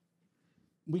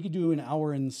 We could do an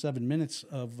hour and 7 minutes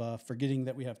of forgetting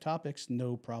that we have topics.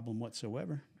 No problem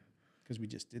whatsoever, because we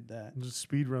just did that. Just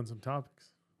speed run some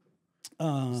topics.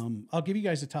 I'll give you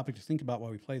guys a topic to think about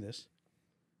while we play this.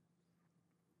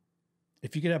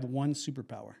 If you could have one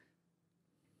superpower,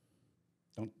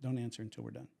 don't answer until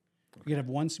we're done. If you could have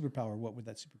one superpower, what would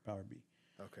that superpower be?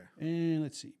 Okay. And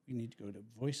let's see. We need to go to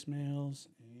voicemails.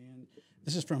 And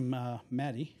this is from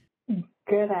Maddie.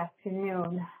 Good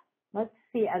afternoon. Let's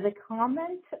see. As a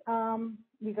comment,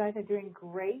 you guys are doing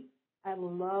great. I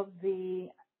love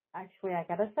actually, I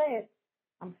got to say it.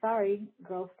 I'm sorry,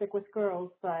 girls stick with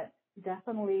girls, but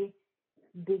definitely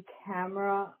the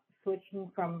camera switching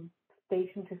from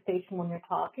station to station when you're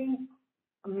talking,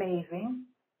 amazing.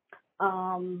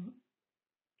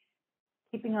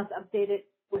 Keeping us updated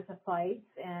with the fights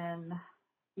and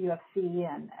UFC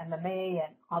and MMA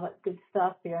and all that good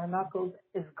stuff. Bare Knuckles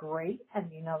is great,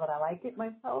 and you know that I like it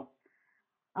myself.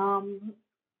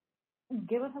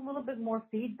 Give us a little bit more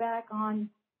feedback on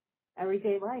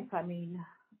everyday life. I mean,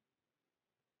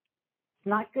 it's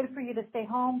not good for you to stay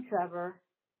home, Trevor.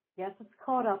 Yes, it's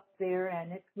cold up there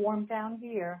and it's warm down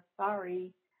here.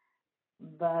 Sorry.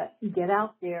 But get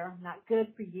out there. Not good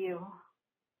for you.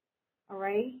 All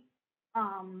right?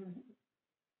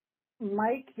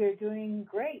 Mike, you're doing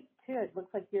great, too. It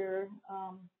looks like you're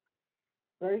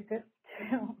very good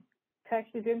to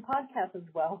actually doing podcasts as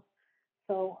well.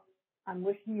 So I'm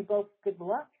wishing you both good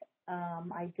luck.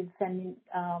 I did send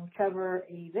Trevor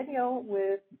a video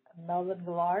with Melvin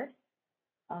Gillard.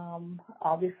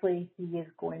 Obviously, he is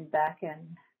going back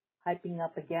and hyping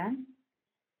up again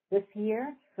this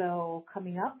year. So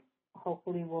coming up,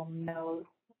 hopefully we'll know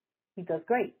he does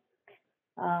great.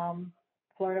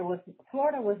 Florida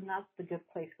was not the good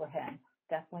place for him.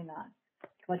 Definitely not.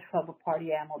 Too much of a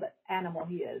party animal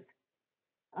he is.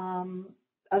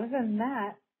 Other than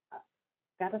that,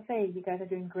 gotta say you guys are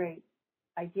doing great.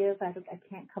 Ideas I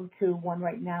can't come to one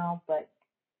right now, but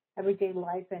everyday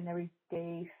life and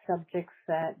everyday subjects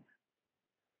that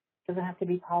doesn't have to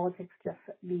be politics, just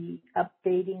be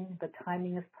updating. The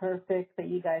timing is perfect that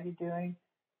you guys are doing.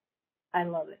 I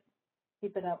love it.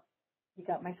 Keep it up. You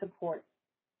got my support.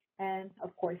 And,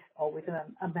 of course, always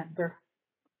a member.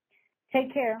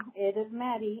 Take care. It is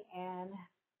Maddie and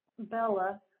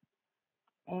Bella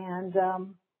and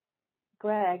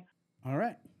Greg. All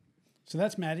right. So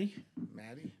that's Maddie.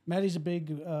 Maddie? Maddie's a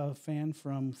big fan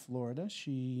from Florida.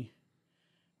 She's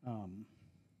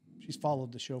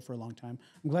followed the show for a long time.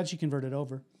 I'm glad she converted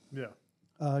over.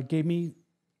 Yeah. Gave me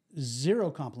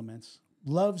 0 compliments.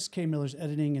 Loves Kay Miller's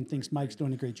editing and thinks Mike's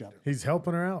doing a great job. He's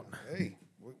helping her out. Hey,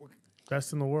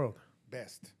 Best in the world.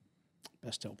 best.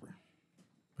 Best helper.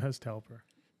 Best helper.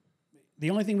 The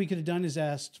only thing we could have done is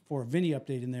asked for a Vinny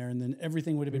update in there, and then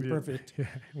everything would have been perfect. Yeah,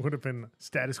 it would have been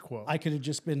status quo. I could have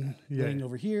just been laying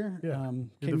over here. Yeah.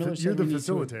 Kay You're Miller the said we need to-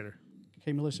 facilitator.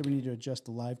 Kay Miller said we need to adjust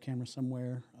the live camera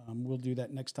somewhere. We'll do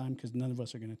that next time because none of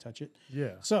us are going to touch it.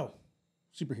 Yeah. So,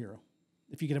 superhero.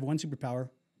 If you could have one superpower,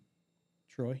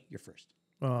 Troy, you're first.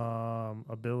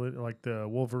 Ability, like the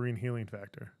Wolverine healing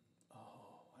factor.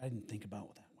 I didn't think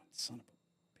about that one. Son of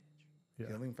a... Yeah.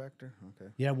 Healing factor?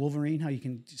 Okay. Yeah, Wolverine, how you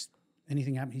can just...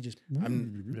 Anything happen, he just...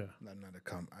 I'm Yeah. not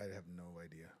I have no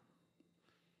idea.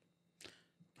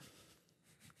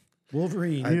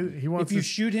 Wolverine. He wants if you to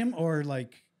shoot him or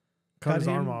like cut his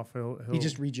him, arm off. he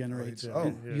just regenerates. Oh,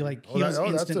 And yeah. he like Oh, heals that-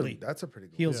 oh, instantly. that's a pretty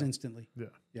good Heals Yeah. instantly. Yeah.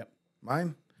 Yep.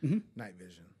 Mine? Mhm. Night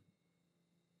vision.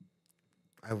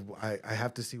 I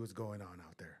have to see what's going on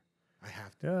out there. I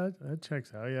have to. Yeah, that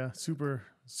checks out. Yeah.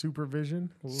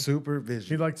 Supervision. Supervision.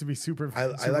 He'd like to be super. I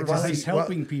like to While supervised. he's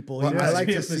helping people, Well, he I has like to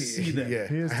be to able to see. see them. Yeah,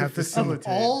 He has I to have to see Of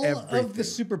all of the everything.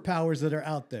 superpowers that are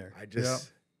out there, I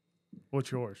just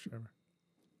What's yours, Trevor?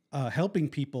 helping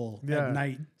people Yeah. at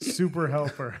night, Super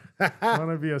helper.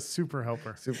 Want to be a super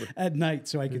helper. super. at night,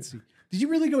 so I could see. Did you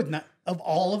really go with night of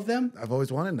all of them? I've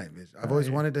always wanted night vision. I've always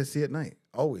wanted to see at night.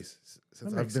 Always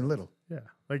since I've makes been little. Yeah.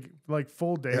 Like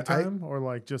full daytime or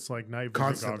like just like night vision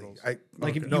Constantly. goggles.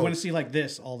 Like if you want to see like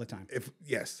this all the time, if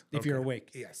yes, if you're awake.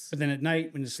 yes. But then at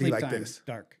night when it's See sleep like time, this.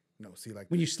 dark. No, see like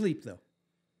When you this. sleep though,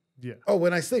 Yeah. Oh,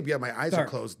 when I sleep, yeah, my eyes Dark. are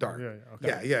closed, dark. Yeah. Yeah.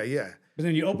 Okay. Yeah. but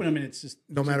then you open them and it's just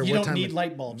No matter you what don't time need it-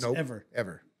 light bulbs Nope, ever.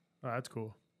 ever, Oh, that's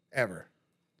cool. ever.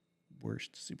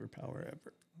 Worst superpower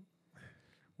ever.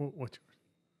 What's yours?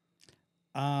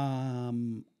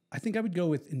 I think I would go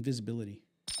with invisibility.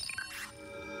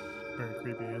 Very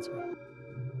creepy answer.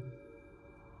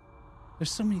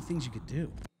 There's so many things you could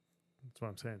do. That's what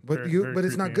I'm saying. But but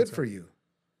it's not good for you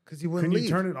because you wouldn't Can leave. you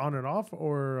turn it on and off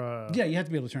or? Yeah, you have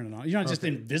to be able to turn it on. You're not just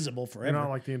invisible You're forever. not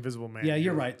like the Invisible Man. Yeah,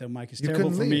 you're right though, Mike. It's You terrible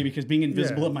couldn't for me leave. because being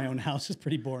invisible Yeah. at my own house is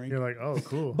pretty boring. You're like, oh,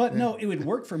 cool. But no, it would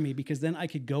work for me because then I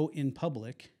could go in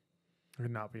public Or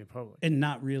not be in public. and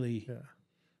not really. Yeah.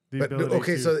 The But ability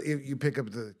okay, to- so if you pick up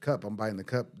the cup, I'm buying the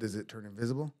cup. Does it turn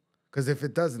invisible? Because if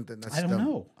it doesn't, then that's I don't dumb.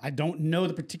 know. I don't know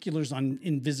the particulars on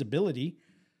invisibility,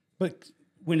 but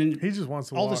when he just wants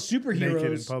to all the walk superheroes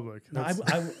naked in public. No,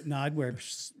 That's- I'd wear.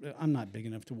 I'm not big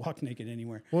enough to walk naked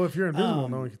anywhere. well, if you're invisible,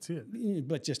 no one can see it.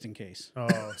 But just in case.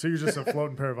 Oh, so you're just a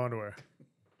floating pair of underwear.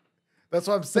 That's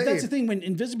what I'm saying. But that's the thing. When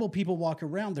invisible people walk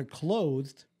around, they're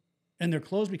clothed, and their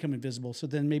clothes become invisible. So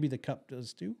then maybe the cup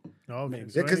does too. Oh, okay. Maybe.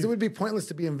 So Yeah, because any- it would be pointless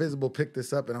to be invisible. Pick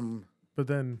this up, and I'm. But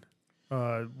then,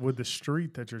 would the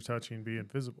street that you're touching be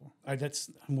invisible?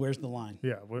 Where's the line?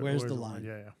 Yeah. Where's the line?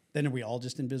 Yeah. Then are we all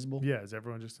just invisible? Yeah. Is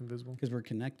everyone just invisible? Because we're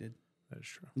connected, That is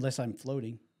true. unless I'm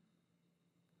floating.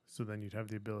 So then you'd have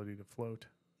the ability to float.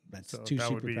 That's So two that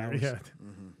would be superpowers. yeah.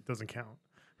 Doesn't count.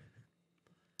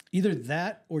 Either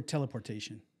that or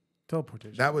teleportation.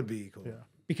 Teleportation. That would be cool. Yeah.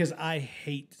 Because I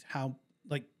hate how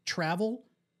travel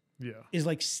Yeah. is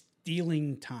like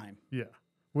stealing time. Yeah.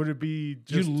 Would it be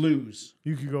just You lose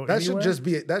you could go That anywhere? should just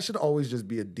be. That should always just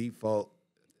be a default.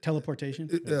 teleportation.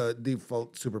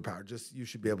 Default superpower. Just you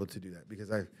should be able to do that because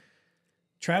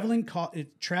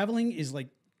Traveling is like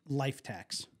life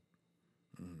tax.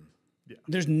 Yeah.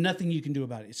 There's nothing you can do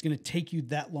about it. It's going to take you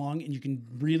that long, and you can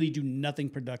really do nothing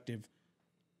productive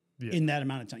Yeah. in that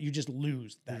amount of time. You just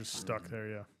lose that. You're just stuck there,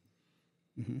 yeah.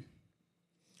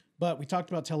 But we talked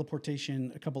about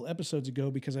teleportation a couple episodes ago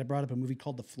because I brought up a movie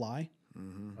called The Fly,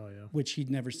 Oh yeah. which he'd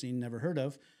never seen, never heard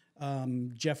of.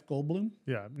 Jeff Goldblum,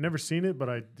 Yeah. I've never seen it, but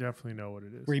I definitely know what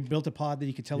it is. where he built a pod that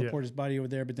he could teleport Yeah. his body over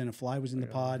there, but then a fly was in the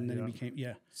pod, and then yeah. he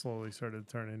became Slowly started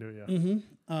to turn into it,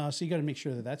 yeah. So you got to make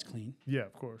sure that that's clean. Yeah,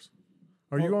 of course.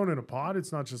 Are you going in a pod?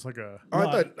 It's not just like a Oh,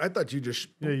 No, I thought you just.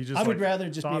 yeah. You just I would like, rather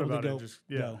just be thought able to about it, go, just-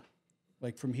 yeah. go,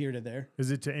 like from here to there.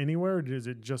 Is it to anywhere, or is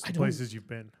it just I the don't- places you've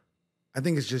been? I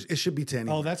think it's just. It should be 10.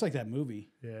 Oh, that's like that movie,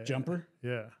 Yeah. Jumper.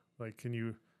 Yeah. Like, can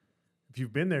you? If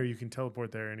you've been there, you can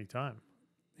teleport there anytime.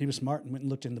 He was smart and went and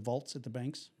looked in the vaults at the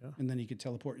banks, Yeah. and then he could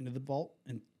teleport into the vault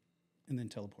and then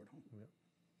teleport home.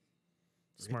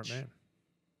 Smart man.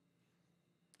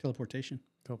 Teleportation.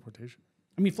 Teleportation.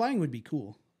 I mean, flying would be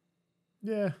cool.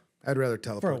 Yeah. I'd rather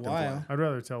teleport than while. fly. I'd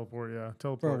rather teleport. Yeah,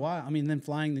 teleport. For a while. I mean, then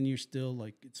flying, then you're still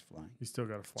like, it's flying. You still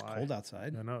got to fly. It's cold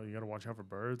outside. I know. You got to watch out for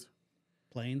birds.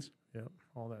 Planes, Yep.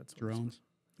 All that. Sort of drones.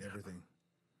 Everything.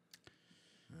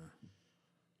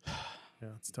 Yeah,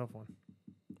 it's a tough one.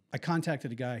 I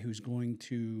contacted a guy who's going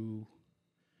to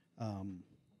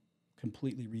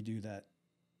completely redo that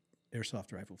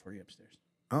airsoft rifle for you upstairs.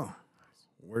 Oh,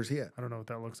 where's he at? I don't know what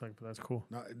that looks like, but that's cool.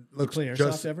 No, it looks Play airsoft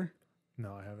just. ever?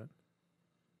 No, I haven't.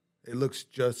 It looks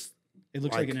just It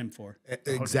looks like an M4.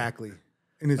 exactly,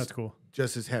 and it's That's cool.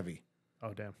 just as heavy.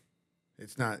 Oh, damn.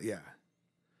 It's not. Yeah.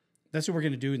 That's what we're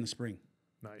going to do in the spring.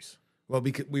 Nice. Well,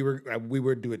 because we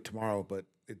would do it tomorrow, but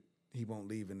he won't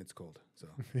leave and it's cold. So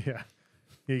Yeah.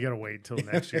 You got to wait till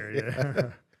next year.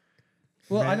 Yeah.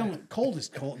 Well, I don't. Cold is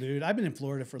cold, dude. I've been in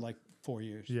Florida for like 4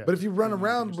 years. Yeah. but if you run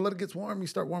around, blood gets warm, you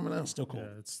start warming up. It's still cold.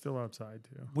 Yeah, it's still outside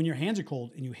too. When your hands are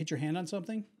cold and you hit your hand on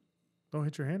something, Don't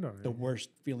hit your hand on it. the worst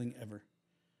feeling ever.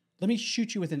 Let me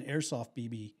shoot you with an airsoft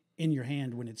BB in your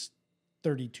hand when it's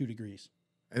 32 degrees.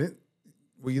 And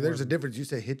there's a difference. You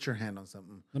say hit your hand on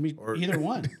something. Let me Or- either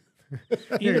one. Here,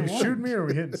 Either you one. shoot me or are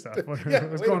we hitting stuff? What's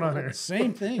wait going a on here?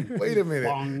 Same thing. Wait a minute.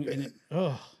 Bong, and it,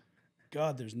 oh,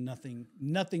 God, there's nothing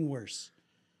worse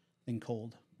than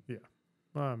cold. Yeah.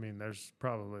 Well, I mean, there's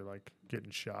probably like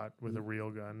getting shot with a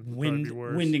real gun. Would probably Wind, be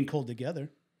worse. wind and cold together.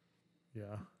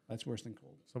 Yeah. That's worse than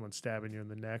cold. Someone stabbing you in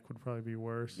the neck would probably be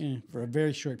worse. Yeah, for a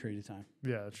very short period of time.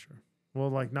 Yeah, that's true. Well,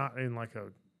 like not in like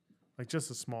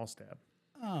just a small stab.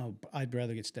 Oh, I'd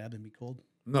rather get stabbed than be cold.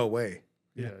 No way.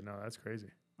 Yeah, no, that's crazy.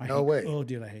 No way. Oh,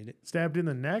 dude, I hate it. Stabbed in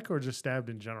the neck or just stabbed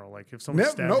in general? Like if someone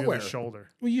stabbed you in nowhere. the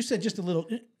shoulder. Well, you said just a little.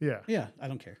 Yeah. Yeah, I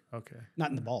don't care. Okay. Not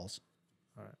in the balls.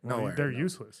 All right. Well, Nowhere, they're no.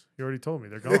 useless. You already told me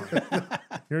they're gone.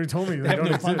 You already told me they have don't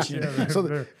no exist. function. Yeah,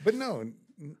 they're- But no.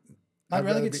 I'd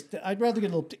rather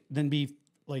get a little than be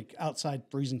like outside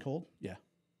freezing cold. Yeah.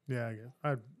 yeah, I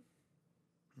guess.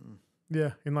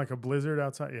 Yeah, in like a blizzard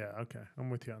outside. Yeah, okay. I'm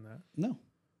with you on that. No.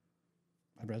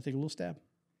 I'd rather take a little stab.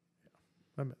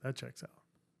 That checks out.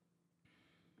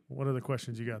 What other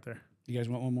questions you got there? You guys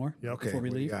want one more? Yep. Okay, Before we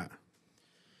what do you leave? got?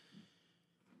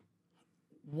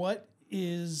 What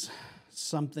is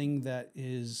something that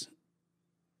is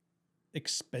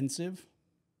expensive,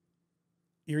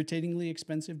 irritatingly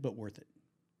expensive, but worth it?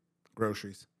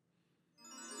 Groceries.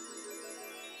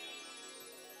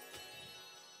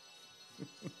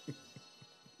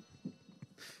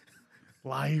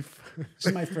 Life. This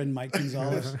is my friend Mike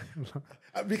Gonzales.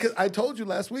 Because I told you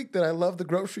last week that I love the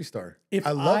grocery store. If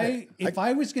I love it. If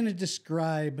I was going to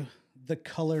describe the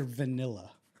color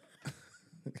vanilla,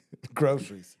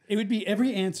 Groceries. it would be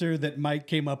every answer that Mike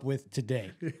came up with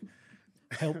today.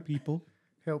 Help people,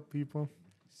 Help people.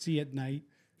 see at night.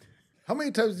 How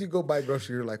many times do you go buy groceries?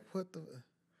 You're like, what the?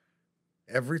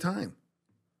 Every time.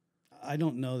 I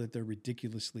don't know that they're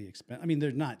ridiculously expensive. I mean,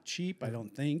 they're not cheap. I don't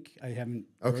think. I haven't.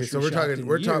 Okay, so grocery we're shopped talking- in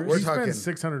we're talking- years. we're He talking-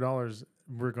 spends $600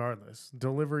 regardless.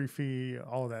 Delivery fee,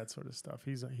 all that sort of stuff.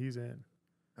 He's in.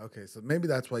 Okay, so maybe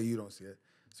that's why you don't see it.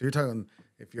 So you're talking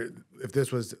if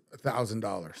this was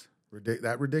 $1,000,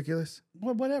 that ridiculous?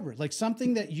 Well, whatever. Like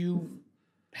something that you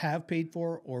have paid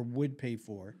for or would pay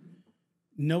for,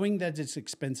 knowing that it's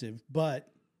expensive,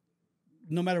 but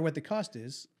no matter what the cost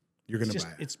is, You're it's gonna just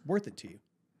buy it. it's worth it to you.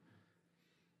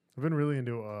 I've been really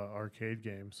into arcade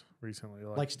games recently.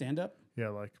 Like stand up. Yeah,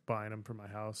 like buying them for my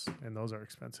house, and those are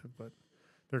expensive, but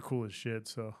they're cool as shit.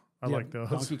 So I like those.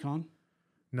 Donkey Kong.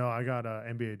 No, I got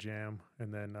NBA Jam,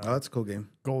 and then Oh, that's a cool game.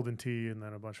 Golden Tee, and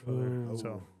then a bunch of other. Ooh.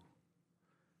 So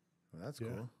Well, that's Yeah.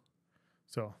 cool.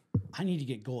 so I need to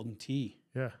get Golden Tee.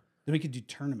 yeah. Then we could do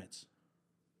tournaments.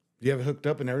 Do you have it hooked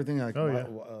up and everything? Like, Oh,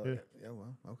 yeah. yeah. Yeah,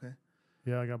 well, okay.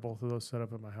 Yeah, I got both of those set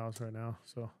up at my house right now.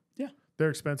 So Yeah. they're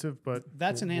expensive, but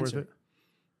That's an worth answer. it.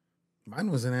 Mine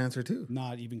was an answer too.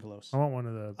 Not even close. I want one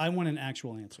of the I want an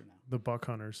actual answer now. buck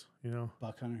hunters. You know,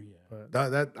 Buck Hunter, yeah. but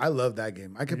That I love that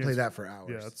game. I could play Against- that for hours.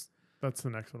 yeah, that's the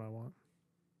next one I want.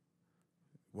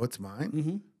 What's mine?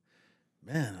 Mm-hmm.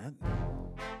 Man,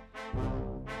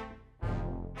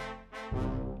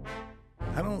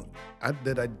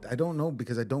 I don't know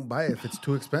because I don't buy it if it's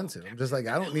too expensive. I'm just like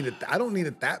I don't need it. I don't need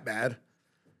it that bad.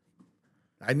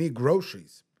 I need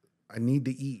groceries. I need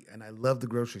to eat, and I love the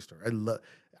grocery store.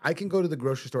 I can go to the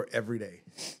grocery store every day.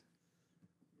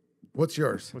 What's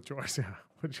yours? What's yours? Yeah,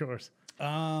 what's yours?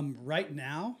 Right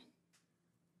now,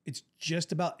 it's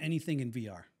just about anything in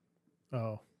VR.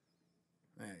 Oh,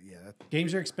 Yeah,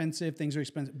 Games are expensive, things are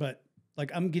expensive, but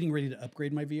like I'm getting ready to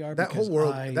upgrade my VR. that because whole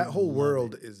world. I That whole love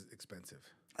world it. is expensive.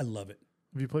 I love it.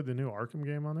 have you played the new Arkham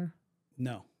game on there?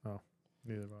 No, Oh,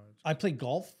 neither have I. I play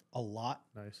golf a lot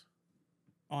Nice.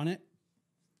 on it.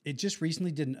 It just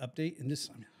recently did an update, and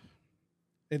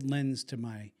it lends to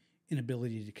my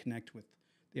inability to connect with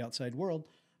the outside world.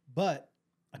 But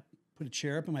I put a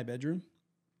chair up in my bedroom.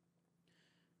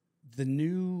 The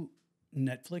new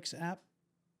Netflix app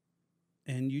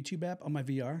and YouTube app on my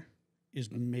VR is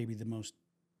maybe the most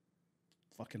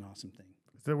fucking awesome thing.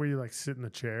 Is that where you like sit in the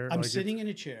chair? I'm like sitting in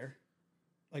a chair.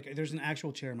 Like there's an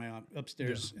actual chair in my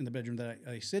upstairs in the bedroom that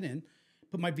I sit in.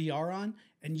 Put my VR on,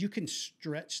 and you can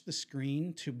stretch the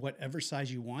screen to whatever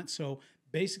size you want. So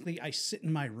basically, I sit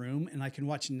in my room and I can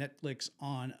watch Netflix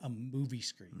on a movie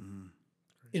screen.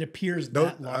 It appears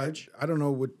that large. I don't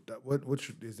know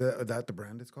which is that the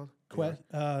brand it's called? Quest.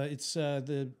 It's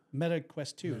the Meta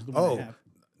Quest 2 is the one I have.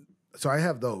 So I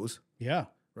have those. Yeah.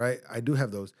 Right? I do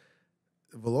have those.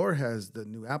 Valor has the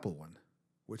new Apple one,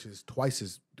 which is twice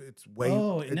as it's way.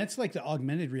 Oh, and that's like the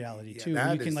augmented reality too.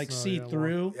 Where you can like see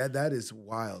through. Yeah, that is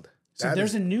wild. So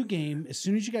there's a new game. As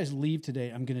soon as you guys leave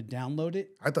today, I'm going to download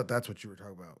it. I thought that's what you were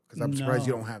talking about because I'm surprised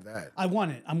you don't have that. I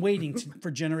want it. I'm waiting for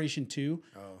Generation 2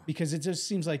 because it just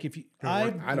seems like if you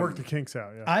I work the kinks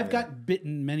out. Yeah, I've got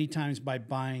bitten many times by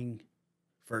buying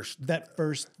that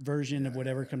first version of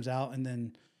whatever comes out, and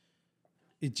then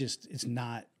it's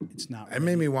not. It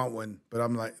made me want one, but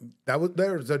I'm like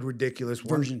there's a ridiculous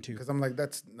one. Version 2 because I'm like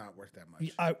that's not worth that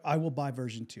much. I will buy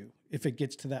version 2 if it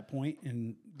gets to that point,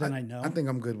 and then I know. I think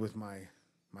I'm good with my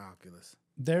Oculus.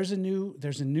 There's a new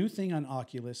thing on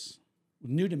Oculus,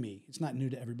 new to me. It's not new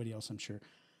to everybody else, I'm sure.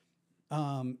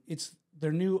 It's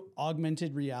their new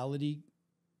augmented reality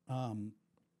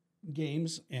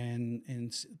games,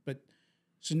 but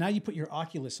so now you put your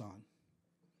Oculus on,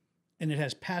 and it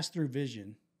has pass-through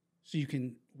vision, so you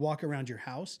can walk around your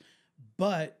house,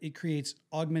 but it creates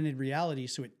augmented reality,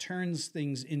 so it turns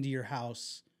things into your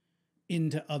house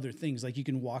into other things. Like you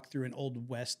can walk through an Old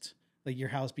West, like your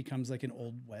house becomes like an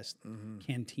Old West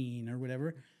canteen or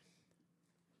whatever.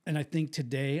 And I think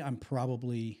today I'm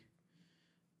probably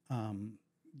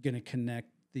going to connect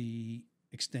the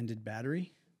extended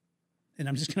battery, and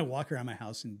I'm just going to walk around my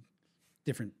house in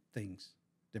different things,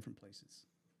 different places.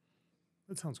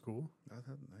 That sounds cool.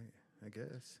 I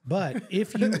guess. But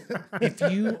if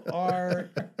you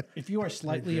are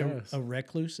slightly a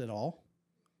recluse at all,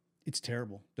 it's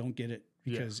terrible. Don't get it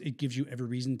because it gives you every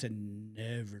reason to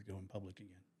never go in public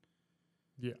again.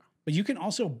 Yeah. But you can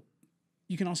also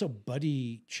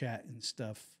buddy chat and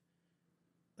stuff.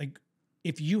 Like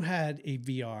if you had a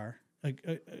VR,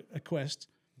 a Quest,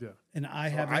 and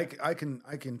I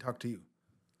can talk to you.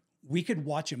 We could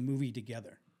watch a movie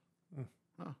together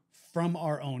from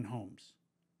our own homes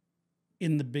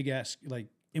in the big ass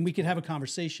and we could have a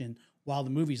conversation while the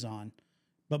movie's on,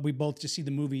 but we both just see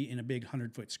the movie in a big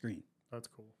 100-foot screen. That's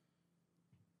cool.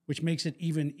 Which makes it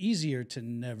even easier to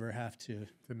never have to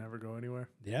never go anywhere.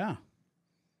 Yeah.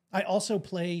 I also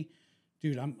play,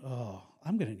 dude, I'm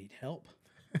going to need help.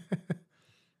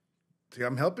 See,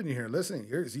 I'm helping you here. Listening,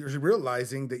 you're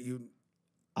realizing that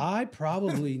I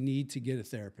probably need to get a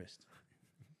therapist.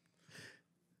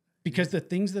 Because the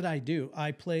things that I do,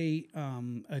 I play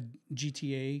a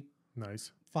GTA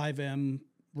 5M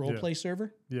role play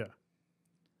server. Yeah.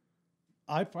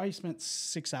 I probably spent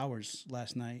 6 hours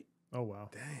last night. Oh, wow.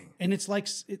 Dang. And it's like...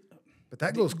 But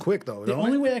that goes quick, though. The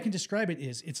only way I can describe it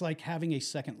is it's like having a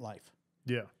second life.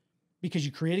 Yeah. Because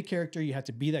you create a character, you have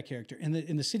to be that character. And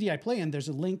in the city I play in, there's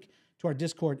a link to our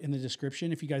Discord in the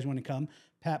description if you guys want to come.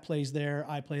 Pat plays there,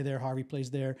 I play there, Harvey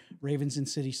plays there, Raven's in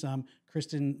city some.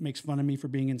 Kristen makes fun of me for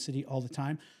being in city all the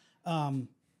time.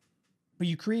 But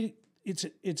you create, it's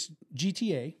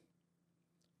GTA.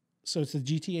 So it's the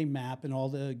GTA map and all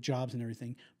the jobs and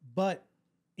everything. But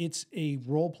it's a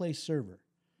role play server.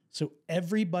 So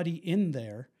everybody in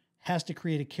there has to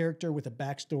create a character with a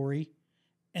backstory.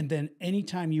 And then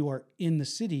anytime you are in the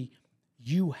city,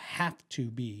 you have to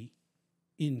be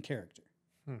in character.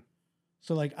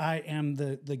 So like I am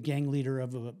the gang leader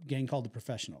of a gang called the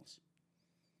Professionals.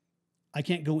 I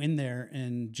can't go in there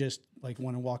and just like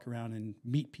want to walk around and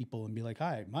meet people and be like,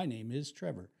 hi, my name is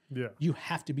Trevor. Yeah. You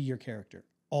have to be your character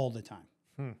all the time.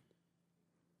 You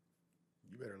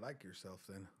better like yourself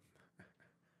then.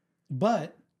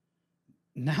 But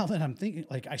now that I'm thinking,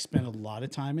 like I spend a lot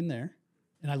of time in there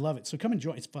and I love it. So come and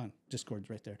join. It's fun. Discord's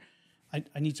right there. I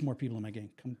need some more people in my gang.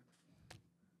 Come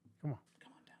on down.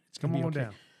 It's gonna be okay.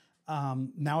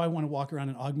 Now I want to walk around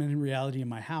in augmented reality in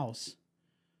my house.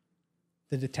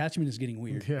 The detachment is getting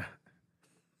weird. Yeah.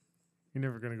 You're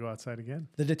never going to go outside again.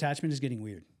 The detachment is getting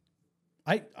weird.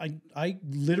 I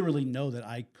literally know that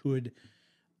I could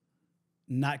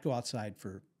not go outside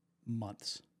for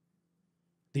months.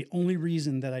 The only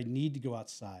reason that I need to go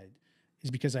outside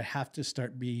is because I have to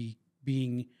start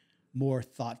being more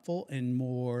thoughtful and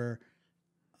more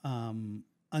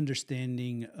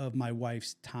understanding of my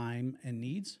wife's time and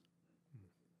needs,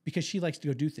 because she likes to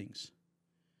go do things.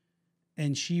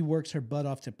 And she works her butt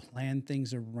off to plan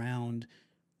things around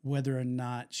whether or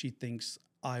not she thinks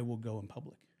I will go in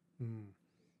public.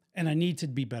 And I need to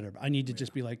be better. I need to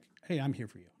just be like, hey, I'm here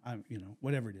for you. I'm, you know,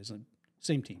 whatever it is,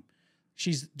 same team.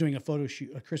 She's doing a photo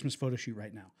shoot, a Christmas photo shoot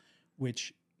right now,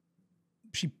 which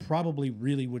she probably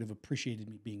really would have appreciated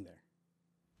me being there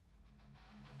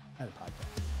at a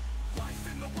podcast.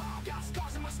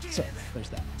 So there's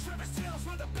that.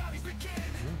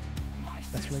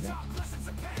 That's what I got.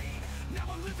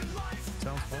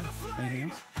 Sounds fun. Anything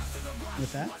else?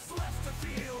 With that,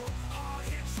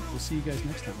 we'll see you guys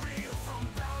next time.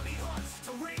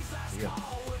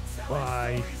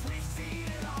 Bye.